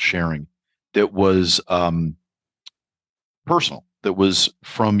comfortable sharing that was personal, that was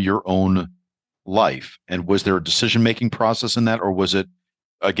from your own life? And was there a decision-making process in that, or was it,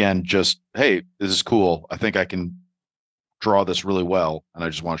 again, just, hey, this is cool, I think I can draw this really well, and I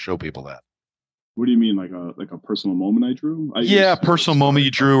just want to show people that? What do you mean, like a personal moment I drew? Personal moment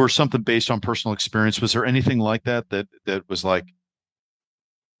you drew, or something based on personal experience. Was there anything like that was like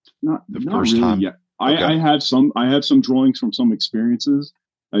not the not first really time? yet. Okay. I have some drawings from some experiences.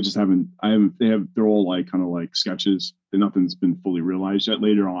 They're all like kind of like sketches. Nothing's been fully realized yet.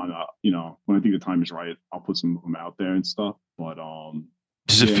 Later on, when I think the time is right, I'll put some of them out there and stuff. But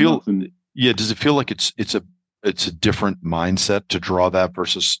does it feel like it's a different mindset to draw that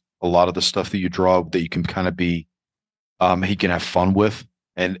versus a lot of the stuff that you draw that you can kind of be he can have fun with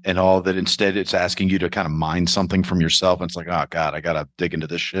and all that? Instead it's asking you to kind of mine something from yourself, and it's like, oh God, I gotta dig into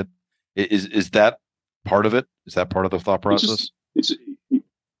this shit. Is that part of it? Is that part of the thought process?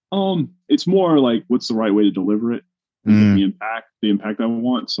 It's more like, what's the right way to deliver it, the impact I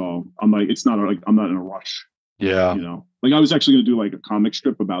want. So I'm like, it's not like I'm not in a rush. Yeah. Like I was actually going to do like a comic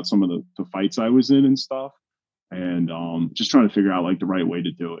strip about some of the fights I was in and stuff, and just trying to figure out like the right way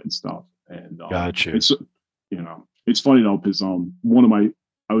to do it and stuff. And gotcha. It's funny though, because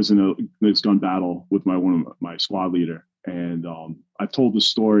I was in this gun battle with one of my squad leader, and I've told the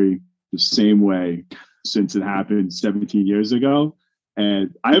story the same way since it happened 17 years ago.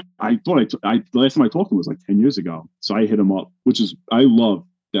 And I thought the last time I talked to him was like 10 years ago. So I hit him up, I love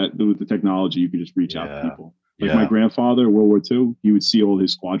that with the technology, you can just reach out to people. Like my grandfather, World War II, he would see all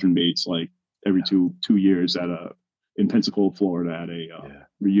his squadron mates like every two years in Pensacola, Florida at a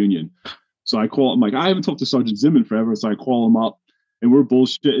reunion. So I call him, like, I haven't talked to Sergeant Zimmern forever. So I call him up and we're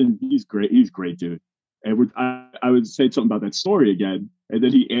bullshitting. He's great. He's a great dude. And I would say something about that story again. And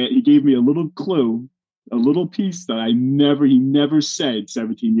then he gave me a little clue, a little piece that he never said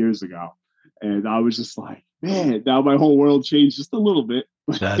 17 years ago. And I was just like, man, now my whole world changed just a little bit.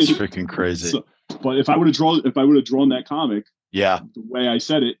 That's freaking crazy. So, but if I would have drawn that comic, the way I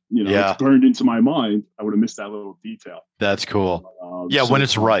said it, it's burned into my mind, I would have missed that little detail. That's cool. When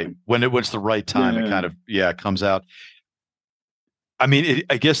it's right, when it's the right time, it kind of, comes out. I mean,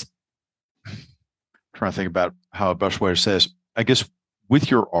 I guess I'm trying to think about how a best way to say this. I guess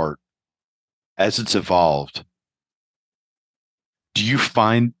with your art, as it's evolved, do you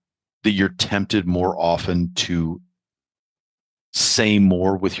find that you're tempted more often to say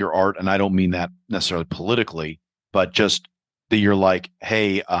more with your art? And I don't mean that necessarily politically, but just that you're like,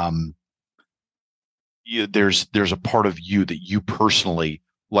 hey, there's a part of you that you personally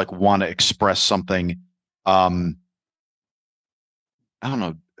like want to express something. I don't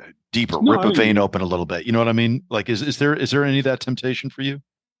know, deeper, rip a vein open a little bit. You know what I mean? Like, is there any of that temptation for you?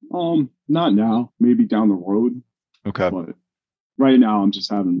 Not now. Maybe down the road. Okay. But right now, I'm just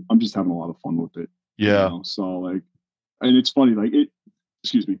having a lot of fun with it. Yeah. So like, and it's funny. Like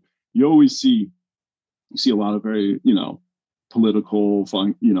excuse me. You always see a lot of very political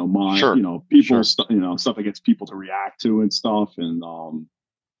fun. People. Sure. Stuff that gets people to react to and stuff. And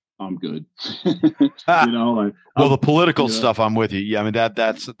I'm good. The political stuff, I'm with you. Yeah, I mean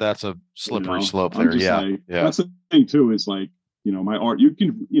that's a slippery slope there. Yeah. That's the thing too. Is like, my art. You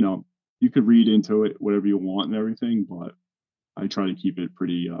can read into it whatever you want and everything, but I try to keep it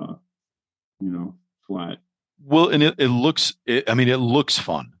pretty, flat. Well, and I mean, it looks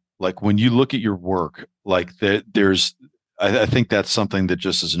fun. Like when you look at your work, like I think that's something that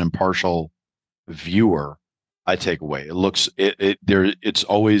just as an impartial viewer, I take away. It's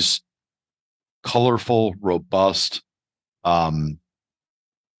always colorful, robust, um,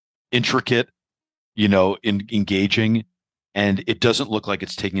 intricate, engaging, and it doesn't look like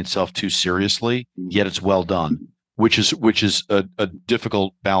it's taking itself too seriously, yet it's well done, which is a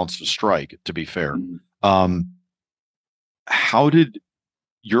difficult balance to strike, to be fair. Um, how did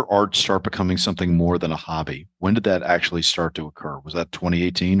your art start becoming something more than a hobby? When did that actually start to occur? Was that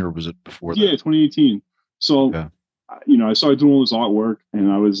 2018 or was it before that? Yeah, 2018. So, Yeah. I started doing all this artwork,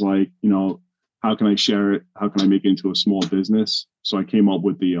 and I was like, how can I share it? How can I make it into a small business? So I came up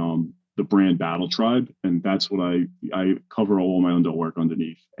with the brand Battle Tribe, and that's what I cover all my underwork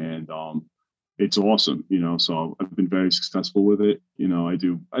underneath, and it's awesome. So I've been very successful with it. I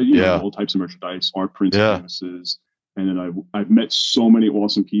do all types of merchandise, art prints, Yeah. canvases, and then I've met so many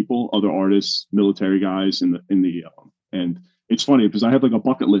awesome people, other artists, military guys and it's funny because I have like a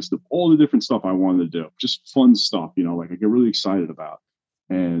bucket list of all the different stuff I wanted to do, just fun stuff, like I get really excited about.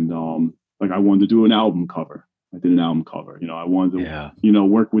 And like I wanted to do an album cover. I did an album cover. I wanted to,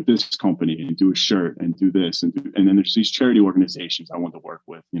 work with this company and do a shirt and do this and then there's these charity organizations I want to work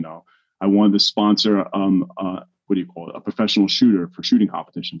with. I wanted to sponsor what do you call it? A professional shooter for shooting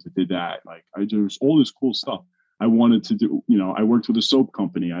competitions. I did that. Like there's all this cool stuff. I wanted to do, I worked with a soap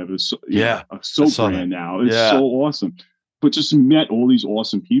company. I have a soap brand now. It's so awesome. But just met all these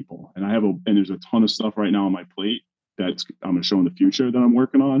awesome people. And there's a ton of stuff right now on my plate that I'm going to show in the future that I'm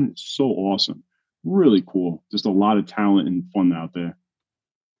working on. It's so awesome. Really cool. Just a lot of talent and fun out there.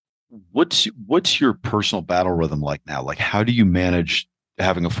 What's your personal battle rhythm like now? Like, how do you manage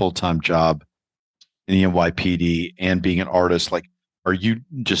having a full-time job in the NYPD and being an artist? Like, are you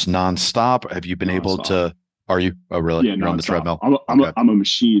just nonstop? Have you been able to? Are you? Oh, really? Yeah, you're on the treadmill. I'm a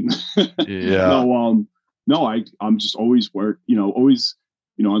machine. Yeah. No, I'm just always always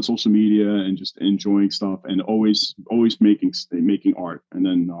on social media and just enjoying stuff and always making art. And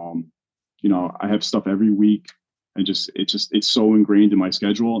then I have stuff every week and it's so ingrained in my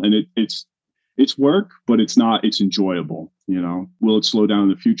schedule and it's work, but it's enjoyable. Will it slow down in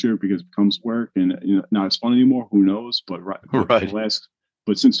the future because it becomes work and not as fun anymore? Who knows? But right.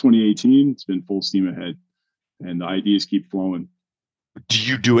 But since 2018, it's been full steam ahead and the ideas keep flowing. Do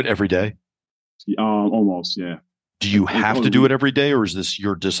you do it every day? Almost, yeah. Do you have to do it every day, or is this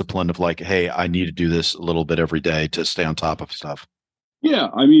your discipline of like, hey, I need to do this a little bit every day to stay on top of stuff? Yeah,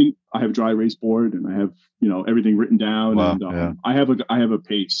 I mean, I have a dry erase board and I have everything written down, and I have a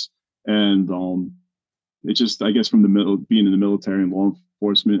pace, and it's just I guess from being in the military and law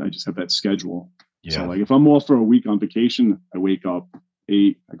enforcement, I just have that schedule. Yeah. So like if I'm off for a week on vacation, I wake up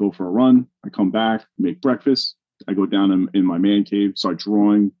 8, I go for a run, I come back, make breakfast, I go down in my man cave, start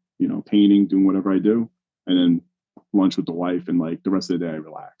drawing, painting, doing whatever I do, and then lunch with the wife, and like the rest of the day I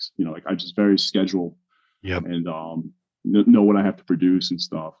relax. Like I just very schedule, and know what I have to produce and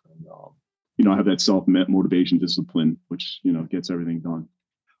stuff, and I have that self motivation discipline, which gets everything done.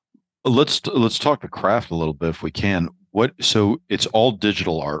 Let's talk the craft a little bit if we can. So it's all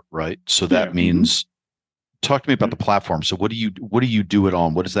digital art, right? So that means talk to me about the platform. So what do you do it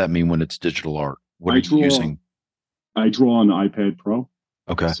on? What does that mean when it's digital art? What are you using? I draw on the iPad Pro.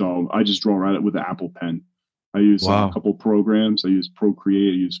 Okay. So I just draw right with the Apple Pen. I use a couple programs. I use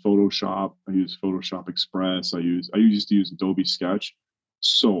Procreate. I use Photoshop. I use Photoshop Express. I used to use Adobe Sketch.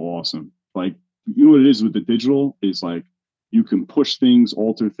 So awesome. Like, what it is with the digital is like, you can push things,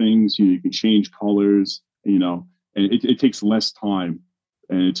 alter things, you can change colors, and it takes less time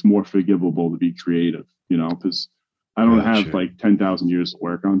and it's more forgivable to be creative, because I don't have like 10,000 years to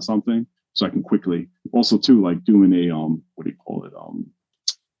work on something. So I can quickly also too, like doing a, what do you call it?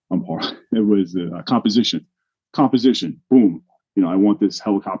 It was a composition. Boom. I want this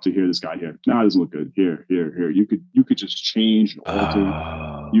helicopter here, this guy here. No, it doesn't look good. Here. You could just change and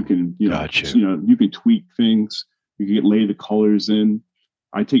alter. You can, you can tweak things. You can lay the colors in.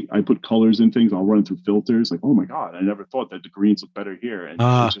 I put colors in things. I'll run through filters. Like, oh my God, I never thought that the greens look better here. And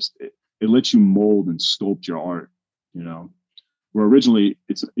it lets you mold and sculpt your art, where originally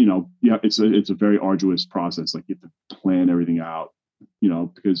it's a very arduous process. Like you have to plan everything out,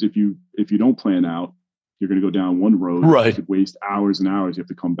 because if you don't plan out, you're going to go down one road. Right. You could waste hours and hours. You have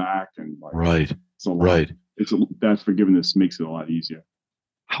to come back and It's a lot. Right. That forgiveness makes it a lot easier.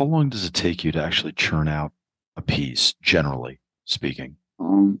 How long does it take you to actually churn out a piece, generally speaking?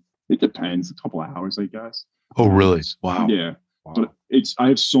 It depends. A couple of hours, I guess. Oh, really? Wow. Yeah. Wow. But I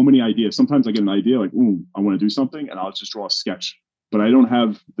have so many ideas. Sometimes I get an idea like, ooh, I want to do something, and I'll just draw a sketch. But I don't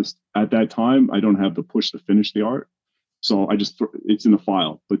have this at that time. I don't have the push to finish the art. So it's in the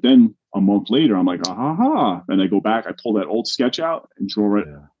file. But then a month later, I'm like, ha. And I go back, I pull that old sketch out and draw it.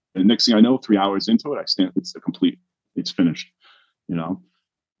 Yeah. And next thing I know, 3 hours into it, it's finished.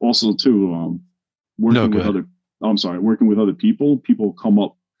 Also too, working with other people come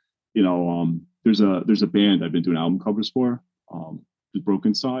up, there's a band I've been doing album covers for, the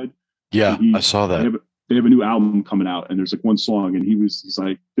Broken Side. Yeah, I saw that. They have a new album coming out, and there's like one song, and he's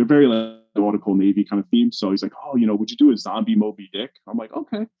like, they're very like nautical Navy kind of theme. So he's like, oh, would you do a zombie Moby Dick? I'm like,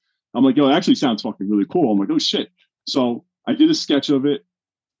 okay. I'm like, yo, it actually sounds fucking really cool. I'm like, oh shit. So I did a sketch of it,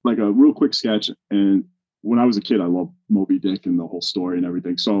 like a real quick sketch. And when I was a kid, I loved Moby Dick and the whole story and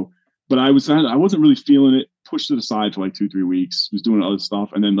everything. So, but I wasn't really feeling it, pushed it aside for like 2-3 weeks, was doing other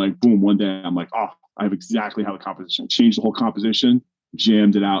stuff. And then like, boom, one day I'm like, oh, I have exactly how the composition, changed the whole composition,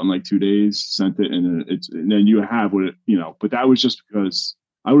 jammed it out in like 2 days, sent it. And then you have what but that was just because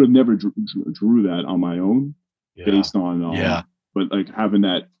I would have never drew that on my own based on, but like having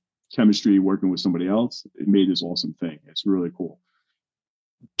that chemistry working with somebody else, it made this awesome thing. It's really cool.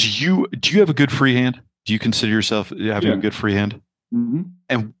 Do you have a good freehand? Do you consider yourself having a good freehand? Mm-hmm.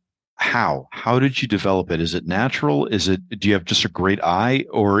 And how did you develop it? Is it natural? Do you have just a great eye,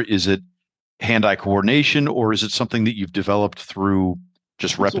 or is it hand-eye coordination, or is it something that you've developed through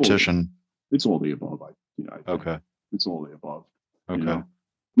just repetition? It's all the above. Okay. It's all the above. Okay.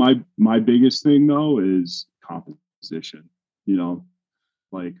 My biggest thing though is composition.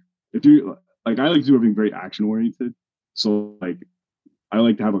 Like if you like, I like to do everything very action oriented. So like, I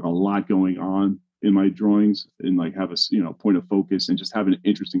like to have like a lot going on in my drawings and like have a point of focus and just have an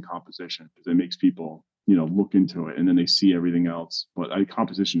interesting composition, because it makes people look into it and then they see everything else. But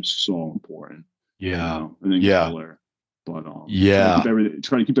composition is so important. Yeah. And then color. But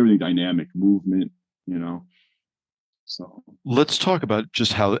try to keep everything dynamic, movement. So let's talk about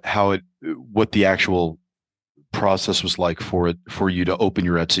just what the actual process was like for you to open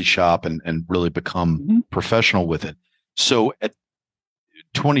your Etsy shop and really become professional with it. So at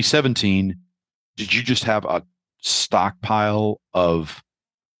 2017, did you just have a stockpile of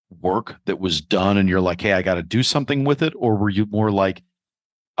work that was done and you're like, hey, I got to do something with it? Or were you more like,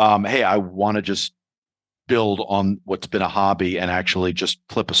 hey, I want to just build on what's been a hobby and actually just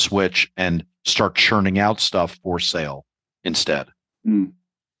flip a switch and start churning out stuff for sale instead?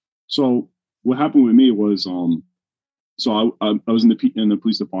 So what happened with me was, so I was in the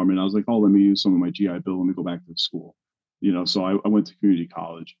police department. I was like, oh, let me use some of my GI Bill. Let me go back to school. So I went to community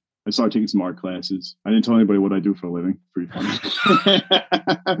college. I started taking some art classes. I didn't tell anybody what I do for a living. Pretty funny.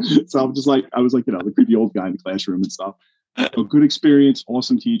 So I'm just like, I was like, the creepy old guy in the classroom and stuff. A good experience,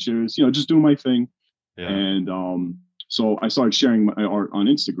 awesome teachers, just doing my thing. Yeah. And so I started sharing my art on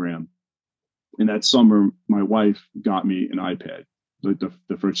Instagram. And that summer, my wife got me an iPad,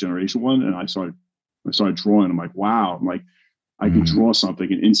 the first generation one, and I started drawing. I'm like, wow! I'm like, I could draw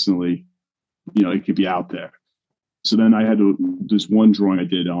something and instantly, it could be out there. So then I had this one drawing I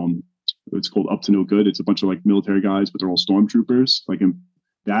did. It's called Up to No Good. It's a bunch of like military guys, but they're all stormtroopers. Like in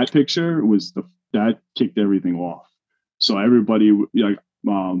that picture that kicked everything off. So everybody,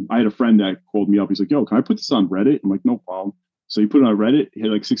 I had a friend that called me up. He's like, yo, can I put this on Reddit? I'm like, no problem. So he put it on Reddit. He had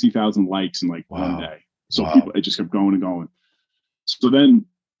like 60,000 likes in like one day. So it just kept going and going. So then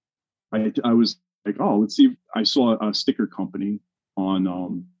I was like, oh, let's see. I saw a sticker company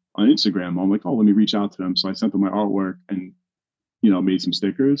on Instagram. I'm like, oh, let me reach out to them. So I sent them my artwork and, made some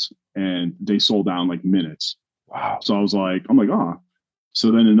stickers, and they sold out in like minutes. Wow. So I was like, I'm like, oh.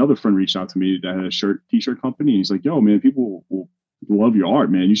 So then another friend reached out to me that had a t-shirt company. And he's like, yo, man, people will love your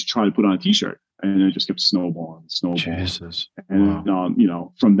art, man. You should try to put on a t-shirt. And it just kept snowballing. Jesus. And,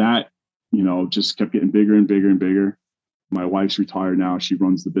 from that, just kept getting bigger and bigger and bigger. My wife's retired now. She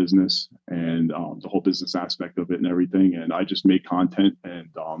runs the business and the whole business aspect of it and everything. And I just make content and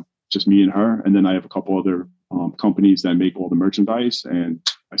just me and her. And then I have a couple other companies that make all the merchandise. And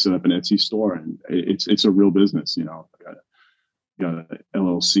I set up an Etsy store, and it's a real business. I got an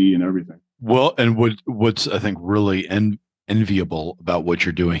LLC and everything. Well, and what's I think really enviable about what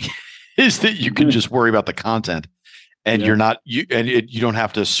you're doing is that you can just worry about the content, and you don't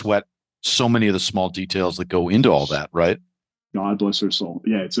have to sweat so many of the small details that go into all that, right? God bless her soul.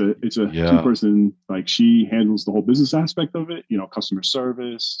 Yeah, it's a two-person, like she handles the whole business aspect of it, customer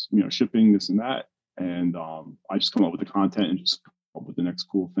service, shipping, this and that. And I just come up with the content and just come up with the next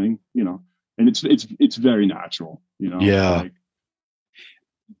cool thing, and it's very natural, Yeah.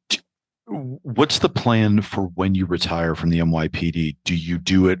 What's the plan for when you retire from the NYPD? Do you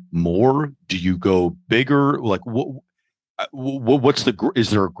do it more? Do you go bigger? Like what? What's is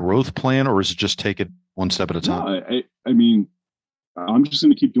there a growth plan, or is it just take it one step at a No, time? I mean, I'm just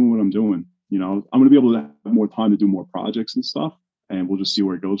going to keep doing what I'm doing. You know, I'm going to be able to have more time to do more projects and stuff, and we'll just see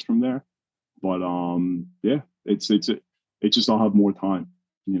where it goes from there. But yeah, it's just I'll have more time.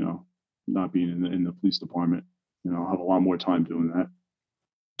 You know, not being in the police department. You know, I'll have a lot more time doing that.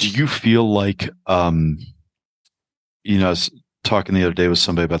 Do you feel like, I was talking the other day with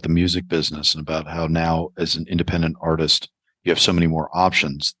somebody about the music business and about how now, as an independent artist, you have so many more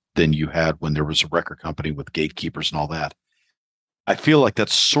options than you had when there was a record company with gatekeepers and all that. I feel like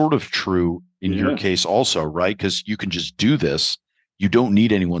that's sort of true in your Yeah, case also, right? Because you can just do this. You don't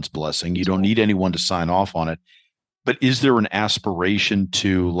need anyone's blessing. You don't need anyone to sign off on it. But is there an aspiration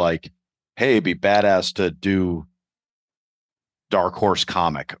to, like, hey, it'd be badass to do Dark Horse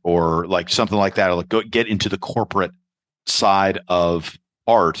comic or like something like that, or like get into the corporate side of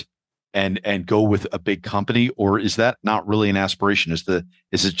art and go with a big company? Or is that not really an aspiration? Is it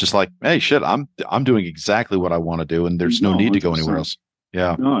just like, hey, shit, I'm doing exactly what I want to do and there's no no, need to go 100%. anywhere else?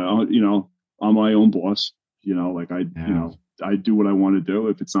 Yeah. No, you know, I'm my own boss. You know, like you Yeah. know, I do what I want to do.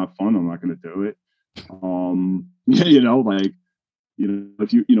 If it's not fun, I'm not going to do it. Yeah, you know, like, you know,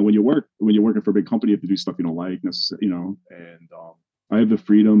 if you know, when you're working for a big company, you have to do stuff you don't like necessarily, you know, and I have the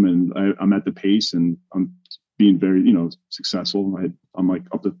freedom and I'm at the pace and I'm being very, you know, successful. I'm like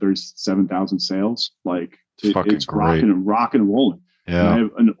up to 37,000 sales. Like Fucking it's great. rocking and rolling. And Yeah.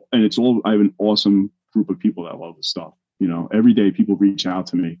 I have an awesome group of people that love the stuff. You know, every day people reach out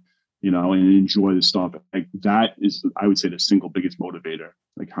to me, you know, and enjoy the stuff. Like that is, I would say, the single biggest motivator.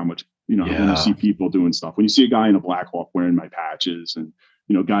 Like how much, you know, when you Yeah. see people doing stuff, when you see a guy in a Black Hawk wearing my patches and,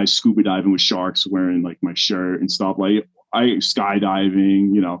 you know, guys scuba diving with sharks wearing like my shirt and stuff, like I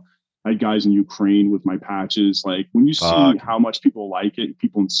skydiving, you know, I had guys in Ukraine with my patches. Like when you see Fuck. how much people like it,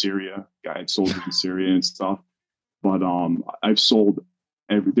 people in Syria, guy had soldiers in Syria and stuff. But I've sold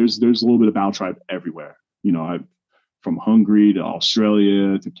there's a little bit of Bow Tribe everywhere. You know, I've from Hungary to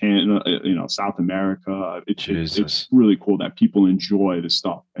Australia to Canada, you know, South America. It's Jesus. really cool that people enjoy the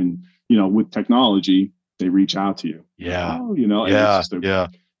stuff, and you know, with technology, they reach out to you. Like, Yeah. oh, you know, and it's Yeah. just a Yeah.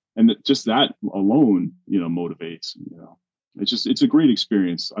 and just that alone, you know, motivates. You know, it's a great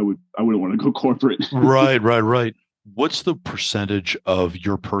experience. I wouldn't want to go corporate. Right, right, right. What's the percentage of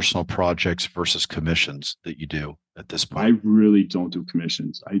your personal projects versus commissions that you do at this I point? really don't do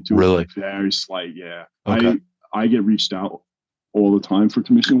commissions. I do Really? very slight. Yeah, Okay. I get reached out all the time for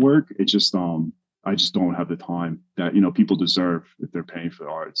commission work. It just I just don't have the time that, you know, people deserve if they're paying for the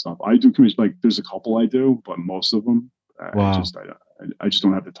art and stuff. I do commission, like there's a couple I do, but most of them Wow. I just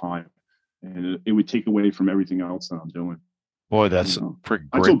don't have the time, and it would take away from everything else that I'm doing. Boy, You that's a know, pretty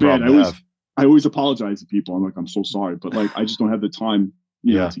I feel great bad. problem to have. I always apologize to people. I'm like, I'm so sorry, but like I just don't have the time,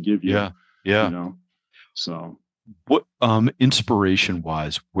 you know, Yeah. to give you. Yeah. You Yeah. know, so What inspiration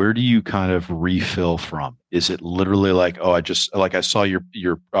wise, where do you kind of refill from? Is it literally like, oh, I just like I saw your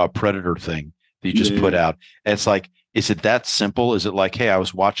Predator thing that you just put yeah. out. And it's like, is it that simple? Is it like, hey, I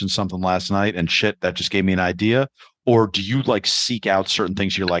was watching something last night and shit, that just gave me an idea? Or do you like seek out certain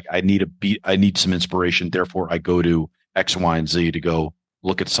things? You're like, I need some inspiration, therefore I go to X, Y, and Z to go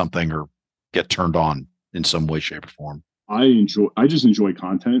look at something or get turned on in some way, shape, or form. I just enjoy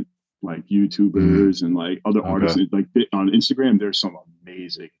content like Mm, YouTubers and like other artists. okay. Like on Instagram, there's some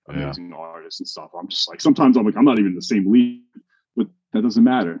amazing, Yeah. amazing artists and stuff. I'm just like, sometimes I'm like, I'm not even in the same league, but that doesn't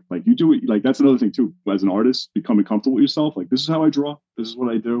matter. Like you do it, like that's another thing too. As an artist, becoming comfortable with yourself. Like this is how I draw. This is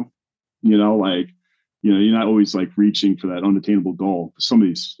what I do. You know, like, you know, you're not always like reaching for that unattainable goal. Some of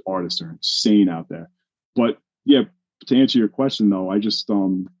these artists are insane out there. But yeah, to answer your question though, I just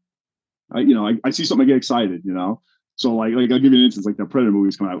I see something, I get excited, you know. So like I'll give you an instance, like the Predator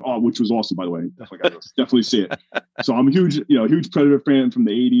movie's coming out, which was awesome by the way. Definitely see it. So I'm a huge Predator fan from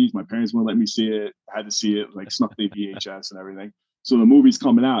the '80s. My parents wouldn't let me see it. I had to see it, like snuck the VHS and everything. So the movie's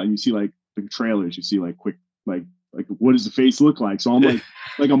coming out, and you see like the trailers, you see like quick like what does the face look like? So I'm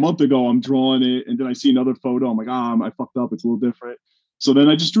like a month ago, I'm drawing it, and then I see another photo. I'm like, I fucked up. It's a little different. So then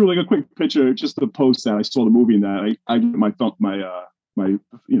I just drew like a quick picture just to post that I saw the movie and that I get my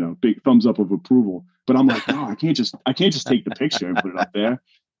big thumbs up of approval. But I'm like, no, I can't just take the picture and put it up there.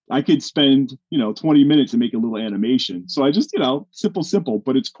 I could spend 20 minutes and make a little animation. So I just simple,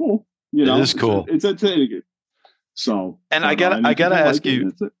 but it's cool. You It know, is cool. it's so. And I I gotta ask like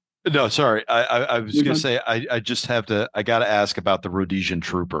you. No, sorry. I was You're gonna good. say I just have to. I gotta ask about the Rhodesian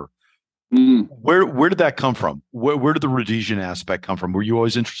trooper. Mm. Where did that come from? Where did the Rhodesian aspect come from? Were you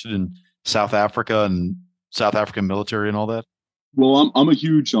always interested in South Africa and South African military and all that? Well, I'm a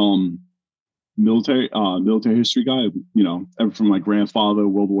huge military history guy. You know, ever from my grandfather,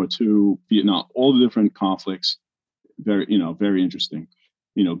 World War II, Vietnam, all the different conflicts very interesting,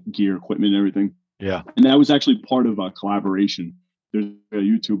 gear, equipment, and everything. Yeah. And that was actually part of a collaboration. There's a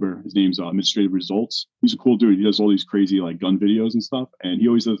YouTuber, his name's Administrative Results. He's a cool dude. He does all these crazy like gun videos and stuff, and he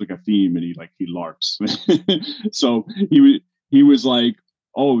always does like a theme, and he LARPs. So he was like,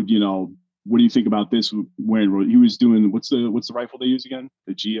 oh, what do you think about this? When he was doing what's the rifle they use again?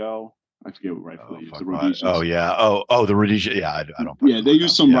 The GO. I forget what rifle they use. The Rhodesians. Oh yeah. Oh, the Rhodesia. Yeah, I don't. Yeah, they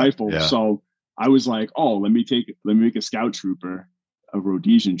use some rifle. Yeah. So I was like, oh, let me make a scout trooper, a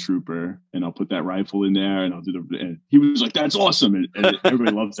Rhodesian trooper, and I'll put that rifle in there, and I'll do the. And he was like, "That's awesome!" And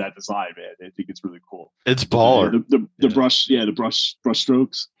everybody loves that design, man. They think it's really cool. It's baller. The brush, the brush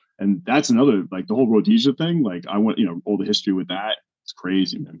strokes, and that's another like the whole Rhodesia thing. Like I went, all the history with that. It's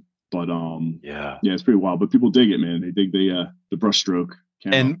crazy, man. But yeah, it's pretty wild. But people dig it, man. They dig the brushstroke.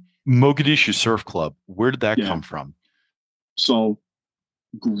 And Mogadishu Surf Club, where did that come from? So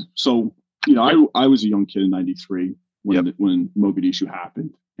I was a young kid in '93 when Mogadishu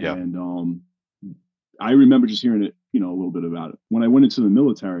happened. Yeah. And I remember just hearing it, a little bit about it. When I went into the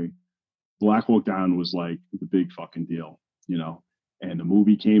military, Black Hawk Down was like the big fucking deal, and the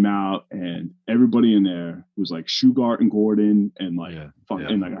movie came out and everybody in there was like Shugart and Gordon and like,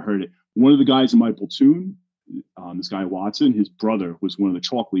 and like I heard it. One of the guys in my platoon, this guy Watson, his brother was one of the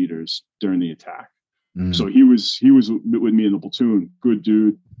chalk leaders during the attack. So he was with me in the platoon. Good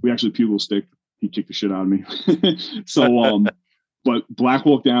dude. We actually bugle stick. He kicked the shit out of me. So, but Black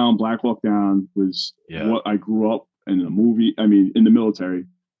Hawk Down was what I grew up in the movie. I mean, in the military,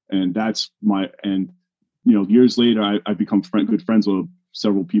 and years later, I become good friends with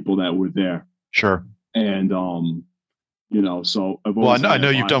several people that were there. Sure. And so I know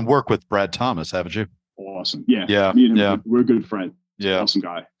you've done work with Brad Thomas, haven't you? Awesome. Yeah. Me and him, we're a good friend. Yeah. Awesome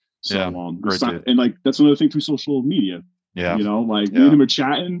guy. So, great dude. And like that's another thing through social media. Yeah. Me and him are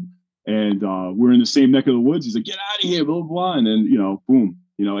chatting, and we're in the same neck of the woods. He's like, "Get out of here!" Blah blah blah. And then boom.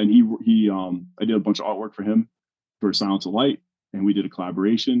 And he I did a bunch of artwork for him for Silence of Light, and we did a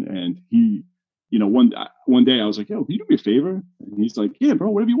collaboration. And he, one day I was like, "Yo, can you do me a favor?" And he's like, "Yeah, bro,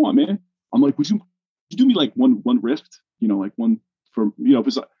 whatever you want, man." I'm like, "Would you do me like one riff? Like one for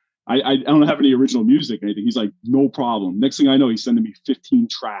because I don't have any original music or anything." He's like, "No problem." Next thing I know, he's sending me 15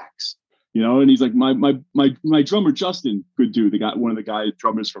 tracks, and he's like, my drummer, Justin, good dude. One of the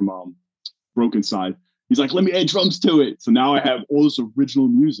drummers from Broken Side. He's like, "Let me add drums to it." So now I have all this original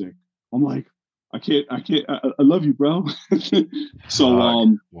music. I'm like, I can't, I love you, bro.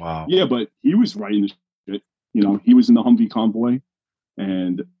 So, wow. Yeah, but he was writing the shit, he was in the Humvee convoy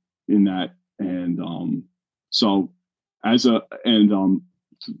and in that. And, so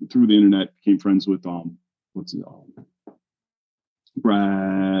through the internet became friends with Brad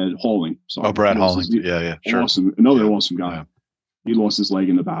Halling. Sorry. Brad Halling. Yeah. Sure. Awesome. Another awesome guy. Yeah. He lost his leg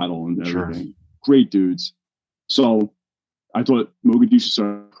in the battle and everything. Sure. Great dudes. So I thought Mogadishu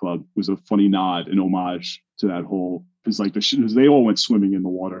Surf Club was a funny nod and homage to that whole, because like they all went swimming in the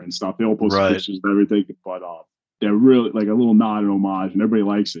water and stuff. They all posted pictures and everything, but they're really like a little nod and homage, and everybody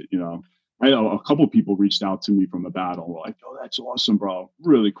likes it. I know a couple of people reached out to me from the battle. Were like, "Oh, that's awesome, bro!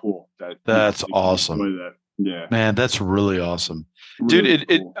 Really cool." That's awesome. That. Yeah, man, that's really awesome, really dude.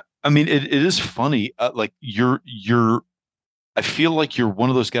 Cool. It is funny. Like you're. I feel like you're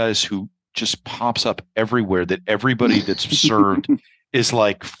one of those guys who just pops up everywhere. That everybody that's served is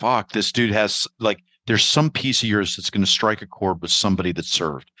like, "Fuck, this dude has like." There's some piece of yours that's going to strike a chord with somebody that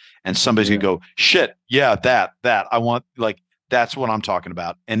served, and somebody's going to go, "Shit, yeah, that I want like." That's what I'm talking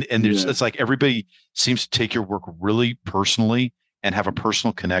about. And there's, it's like everybody seems to take your work really personally and have a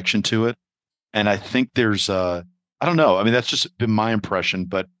personal connection to it. And I think there's I don't know. I mean, that's just been my impression,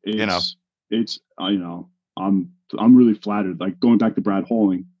 but I'm really flattered. Like going back to Brad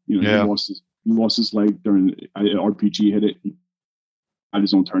Halling, he lost his leg during RPG hit it. He had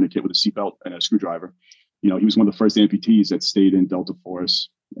his own tourniquet with a seatbelt and a screwdriver. He was one of the first amputees that stayed in Delta Force.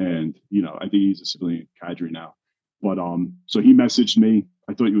 And, I think he's a civilian cadre now. But so he messaged me.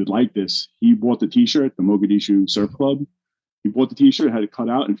 I thought you would like this. He bought the T-shirt, the Mogadishu Surf Club. He bought the T-shirt, had it cut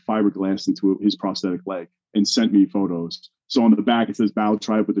out and fiberglassed into his prosthetic leg, and sent me photos. So on the back it says Battle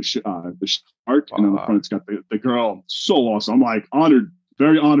Tribe with the shark, and on the front it's got the girl. So awesome! I'm like honored,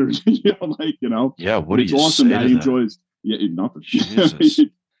 very honored. Yeah, what do you awesome say that he enjoys. Yeah, nothing.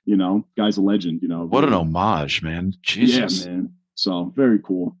 Guy's a legend. What an homage, man! Jesus, yeah, man. So very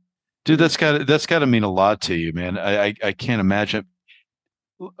cool. Dude, that's got to mean a lot to you, man. I can't imagine.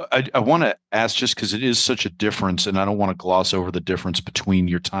 I want to ask, just because it is such a difference, and I don't want to gloss over the difference between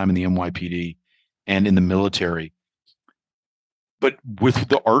your time in the NYPD and in the military. But with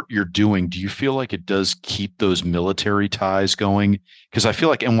the art you're doing, do you feel like it does keep those military ties going? Because I feel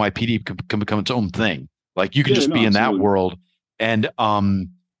like NYPD can become its own thing. Like you can just no, be in that absolutely. world, and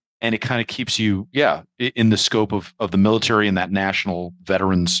it kind of keeps you, in the scope of the military and that national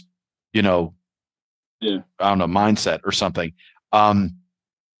veterans, you know, Yeah. I don't know, mindset or something. Um,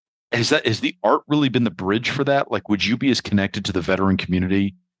 has the art really been the bridge for that? Like, would you be as connected to the veteran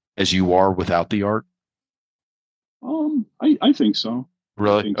community as you are without the art? I think so. I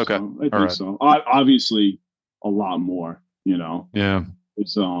Really? think Okay. so. I All think right. so. Obviously, a lot more. Yeah.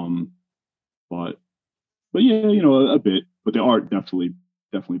 It's but yeah, a bit. But the art definitely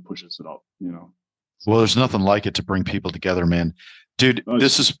pushes it up. Well, So there's nothing like it to bring people together, man. Dude,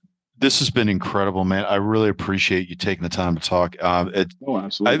 it's, this has been incredible, man. I really appreciate you taking the time to talk. oh,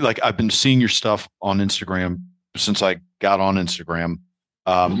 absolutely. I've been seeing your stuff on Instagram since I got on Instagram.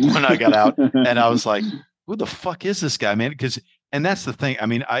 When I got out, and I was like, "Who the fuck is this guy, man?" And that's the thing. I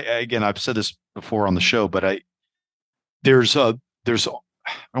mean, again, I've said this before on the show, but there's I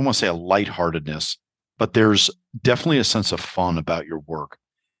don't want to say a lightheartedness, but there's definitely a sense of fun about your work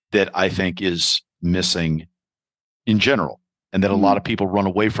that I think is missing in general, and that a lot of people run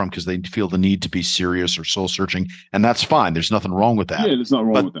away from because they feel the need to be serious or soul searching, and that's fine. There's nothing wrong with that. Yeah, there's nothing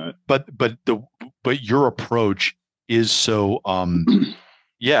wrong But with that. but your approach is so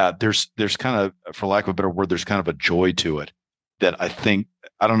there's kind of, for lack of a better word, there's kind of a joy to it that I think,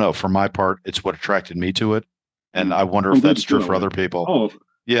 I don't know, for my part, it's what attracted me to it, and I wonder I'm if glad that's you feel true that for way. other people. Oh,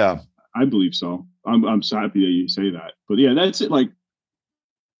 Yeah, I believe so. I'm so happy that you say that. But yeah, that's it. Like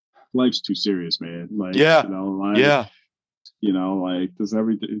life's too serious, man. Like yeah, yeah. like does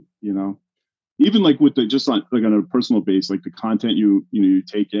everything. Even like with the just on like on a personal base, like the content you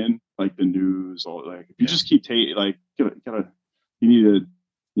take in, like the news, or like if you just keep taking like you need a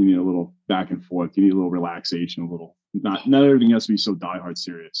a little back and forth. You need a little relaxation, a little not everything has to be so diehard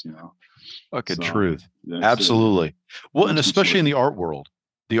serious. Fucking So truth. that's it, man. Absolutely. Well, and That's some especially sort in of the art world,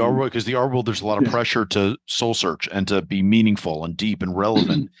 because the art world, there's a lot of yeah. pressure to soul search and to be meaningful and deep and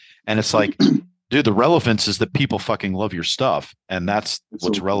relevant. And it's like, dude, the relevance is that people fucking love your stuff, and that's It's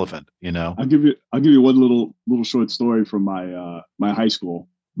what's so cool. relevant, you know? I'll give you one little short story from my high school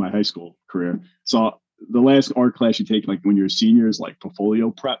career. So the last art class you take, like when you're a senior, is like portfolio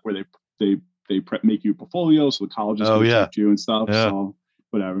prep, where they prep make you a portfolio, so the colleges Oh can yeah. accept you and stuff. Yeah. So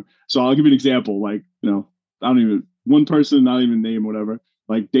whatever. So I'll give you an example. Like I don't even one person, not even name whatever.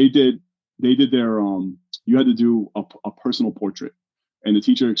 Like they did their you had to do a personal portrait, and the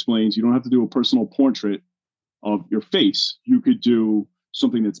teacher explains you don't have to do a personal portrait of your face. You could do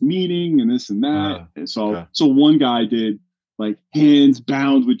something that's meaning and this and that. And so Okay. so one guy did like hands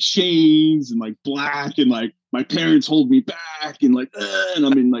bound with chains and like black and like my parents hold me back and like and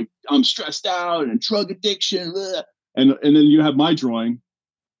I'm in like I'm stressed out and drug addiction and then you have my drawing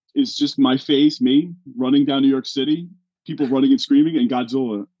is just my face, me running down New York City, people running and screaming, and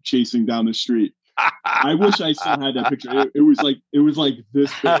Godzilla chasing down the street. I wish I still had that picture. It was like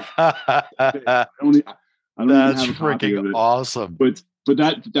this big. I don't even That's have a copy freaking of it. awesome. But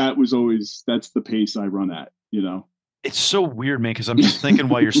that was always that's the pace I run at. It's so weird, man, because I'm just thinking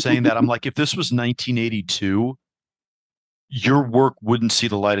while you're saying that, I'm like, if this was 1982, your work wouldn't see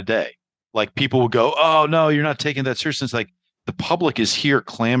the light of day. Like people would go, "Oh no, you're not taking that seriously." It's like the public is here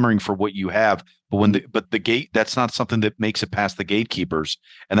clamoring for what you have, but the gate, that's not something that makes it past the gatekeepers,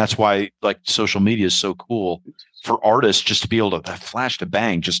 and that's why like social media is so cool for artists, just to be able to flash to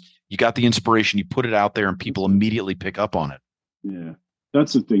bang. Just you got the inspiration, you put it out there, and people immediately pick up on it. Yeah,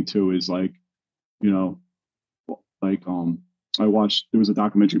 that's the thing too. Is like, you know, like I watched there was a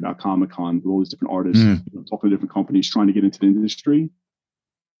documentary about Comic Con with all these different artists, talking to different companies trying to get into the industry.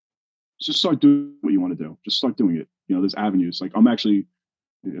 Just start doing what you want to do. Just start doing it. There's avenues. Like I'm actually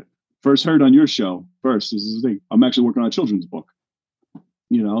first heard on your show. First, this is the thing. I'm actually working on a children's book.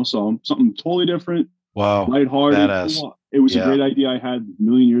 So something totally different. Wow, Lighthearted. badass. It was a great idea I had a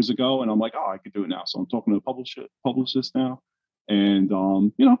million years ago, and I'm like, oh, I could do it now. So I'm talking to a publicist now, and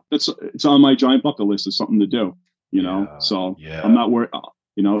it's on my giant bucket list. It's something to do. So I'm not worried.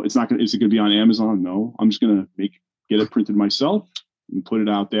 It's not gonna. Is it gonna be on Amazon? No, I'm just gonna get it printed myself and put it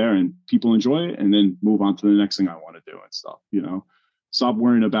out there, and people enjoy it, and then move on to the next thing I want to do and stuff. Stop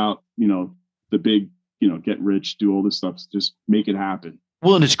worrying about the big get rich, do all this stuff. Just make it happen.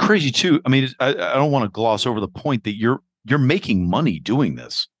 Well, and it's crazy too. I mean, I don't want to gloss over the point that you're making money doing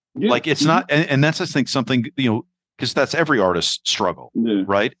this. Yeah. Like it's not, and that's I think something because that's every artist's struggle,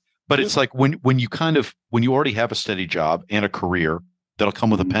 right? But it's like when you already have a steady job and a career that'll come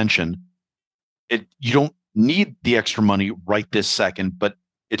with a pension, you don't need the extra money right this second, but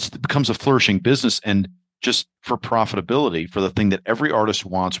it becomes a flourishing business, and just for profitability, for the thing that every artist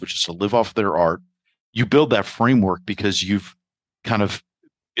wants, which is to live off their art. You build that framework because you've kind of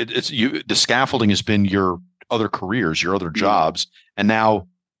the scaffolding has been your other careers, your other jobs, and now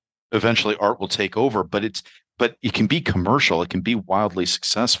eventually art will take over. But it can be commercial. It can be wildly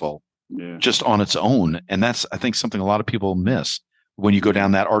successful just on its own. And that's, I think, something a lot of people miss when you go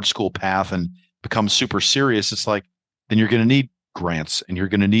down that art school path and become super serious. It's like, then you're going to need grants and you're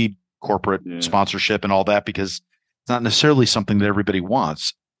going to need corporate sponsorship and all that, because it's not necessarily something that everybody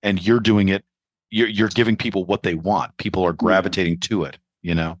wants. And you're doing it. You're giving people what they want. People are gravitating to it,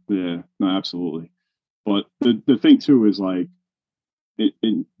 you know? Yeah, no, absolutely. But the thing too is like,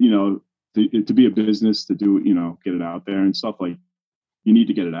 to be a business, to do, get it out there and stuff, like you need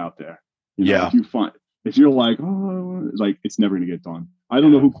to get it out there. If you're like, oh, like it's never going to get done. I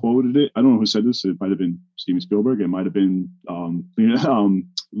don't know who quoted it. I don't know who said this. It might have been Steven Spielberg. It might have been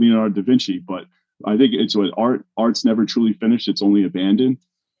Leonardo da Vinci. But I think it's what art's never truly finished. It's only abandoned.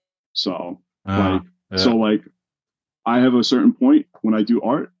 So I have a certain point when I do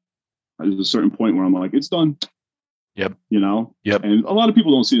art. There's a certain point where I'm like, it's done. Yep. Yep. And a lot of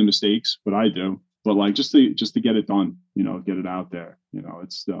people don't see the mistakes, but I do. But like just to get it done, get it out there.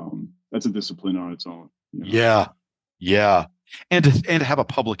 It's that's a discipline on its own. Yeah. Yeah. And to have a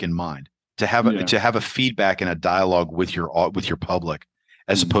public in mind, to have a feedback and a dialogue with your public,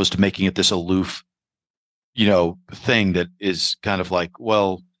 as opposed to making it this aloof, thing that is kind of like,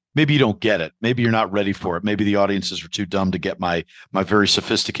 well, maybe you don't get it. Maybe you're not ready for it. Maybe the audiences are too dumb to get my very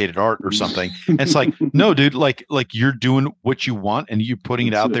sophisticated art or something. And it's like, no, dude, like you're doing what you want and you're putting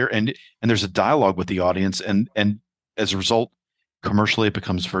it out there, and there's a dialogue with the audience, and as a result, commercially it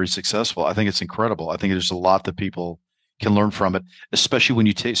becomes very successful. I think it's incredible. I think there's a lot that people can learn from it, especially when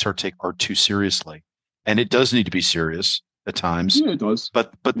you start to take art too seriously. And it does need to be serious at times. Yeah, it does.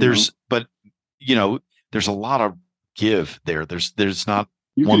 But there's a lot of give there. There's not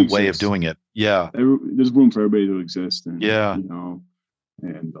one way of doing it. Yeah. There's room for everybody to exist. And, and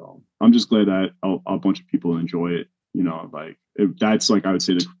I'm just glad that a bunch of people enjoy it. That's like, I would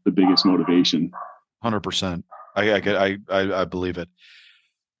say the biggest motivation. 100%. I believe it.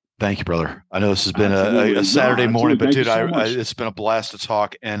 Thank you, brother. I know this has been a Saturday morning, but dude, it's been a blast to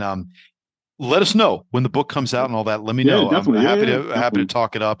talk. And let us know when the book comes out and all that. Let me know. Definitely. I'm happy to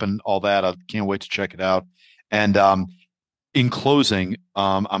talk it up and all that. I can't wait to check it out. And in closing,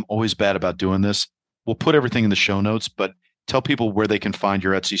 I'm always bad about doing this. We'll put everything in the show notes, but tell people where they can find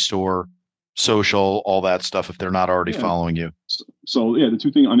your Etsy store, social, all that stuff, if they're not already following you. So the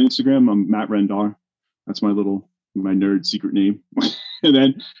two things on Instagram, I'm Matt Rendar. That's my nerd secret name.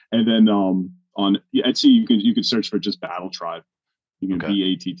 and then on Etsy, you can search for just Battle Tribe. You can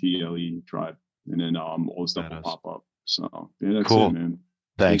BATTLE Tribe, and then all the stuff will pop up. So that's cool. it, man.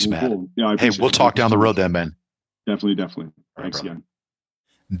 Thanks, cool, Matt. Cool. Yeah, hey, we'll talk down the road then, man. Definitely. Thanks again.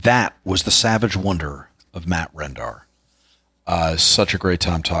 That was the Savage Wonder of Matt Rendar. Such a great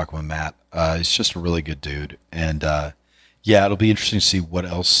time talking with Matt. He's just a really good dude. And it'll be interesting to see what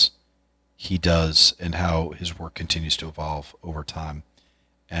else he does and how his work continues to evolve over time.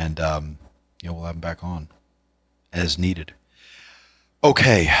 And, we'll have him back on as needed.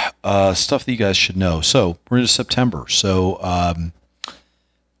 Okay, stuff that you guys should know. So we're into September. So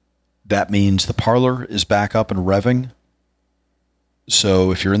that means the Parlor is back up and revving.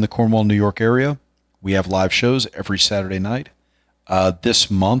 So if you're in the Cornwall, New York area, we have live shows every Saturday night.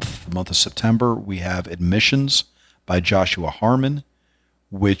 This month, the month of September, we have Admissions by Joshua Harmon,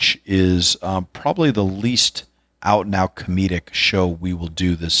 which is probably the least out-and-out comedic show we will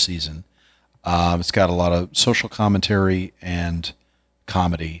do this season. It's got a lot of social commentary and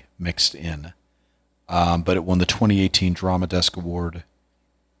comedy mixed in. But it won the 2018 Drama Desk Award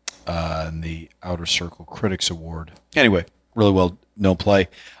and the Outer Circle Critics Award. Anyway, really well-known play.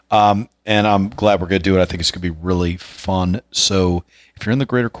 And I'm glad we're going to do it. I think it's going to be really fun. So if you're in the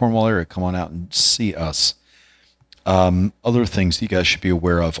greater Cornwall area, come on out and see us. Other things you guys should be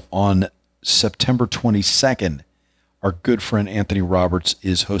aware of. On September 22nd, our good friend Anthony Roberts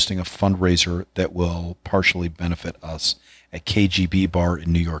is hosting a fundraiser that will partially benefit us at KGB Bar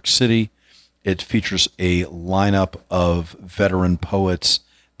in New York City. It features a lineup of veteran poets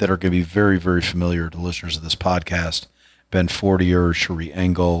that are going to be very, very familiar to listeners of this podcast. Ben Fortier, Cherie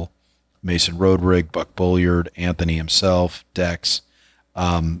Engel, Mason Roderick, Buck Bulliard, Anthony himself, Dex,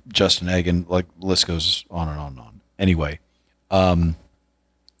 Justin Egan, like the list goes on and on and on. Anyway,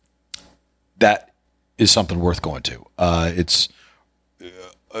 that is something worth going to. It's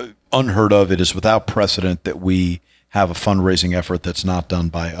unheard of. It is without precedent that we have a fundraising effort that's not done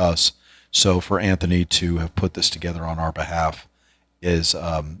by us. So for Anthony to have put this together on our behalf is,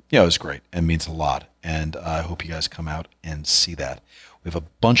 is great and means a lot. And I hope you guys come out and see that. We have a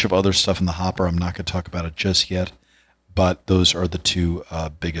bunch of other stuff in the hopper. I'm not going to talk about it just yet, But those are the two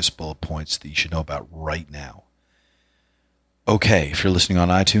biggest bullet points that you should know about right now. Okay, if you're listening on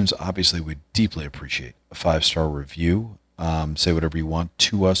iTunes, obviously we deeply appreciate a 5-star review. Say whatever you want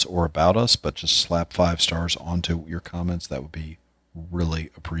to us or about us, but just slap 5 stars onto your comments. That would be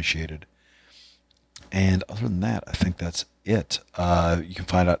really appreciated. And other than that, I think that's it. You can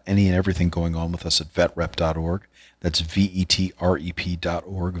find out any and everything going on with us at vetrep.org. That's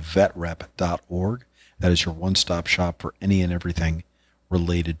vetrep.org, vetrep.org. That is your one-stop shop for any and everything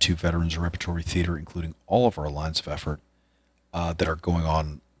related to Veterans Repertory Theater, including all of our lines of effort that are going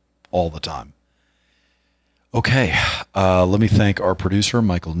on all the time. Okay, let me thank our producer,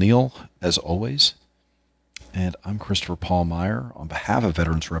 Michael Neal, as always. And I'm Christopher Paul Meyer. On behalf of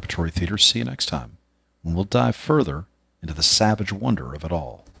Veterans Repertory Theater, see you next time, when we'll dive further into the savage wonder of it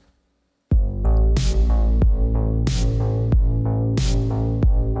all.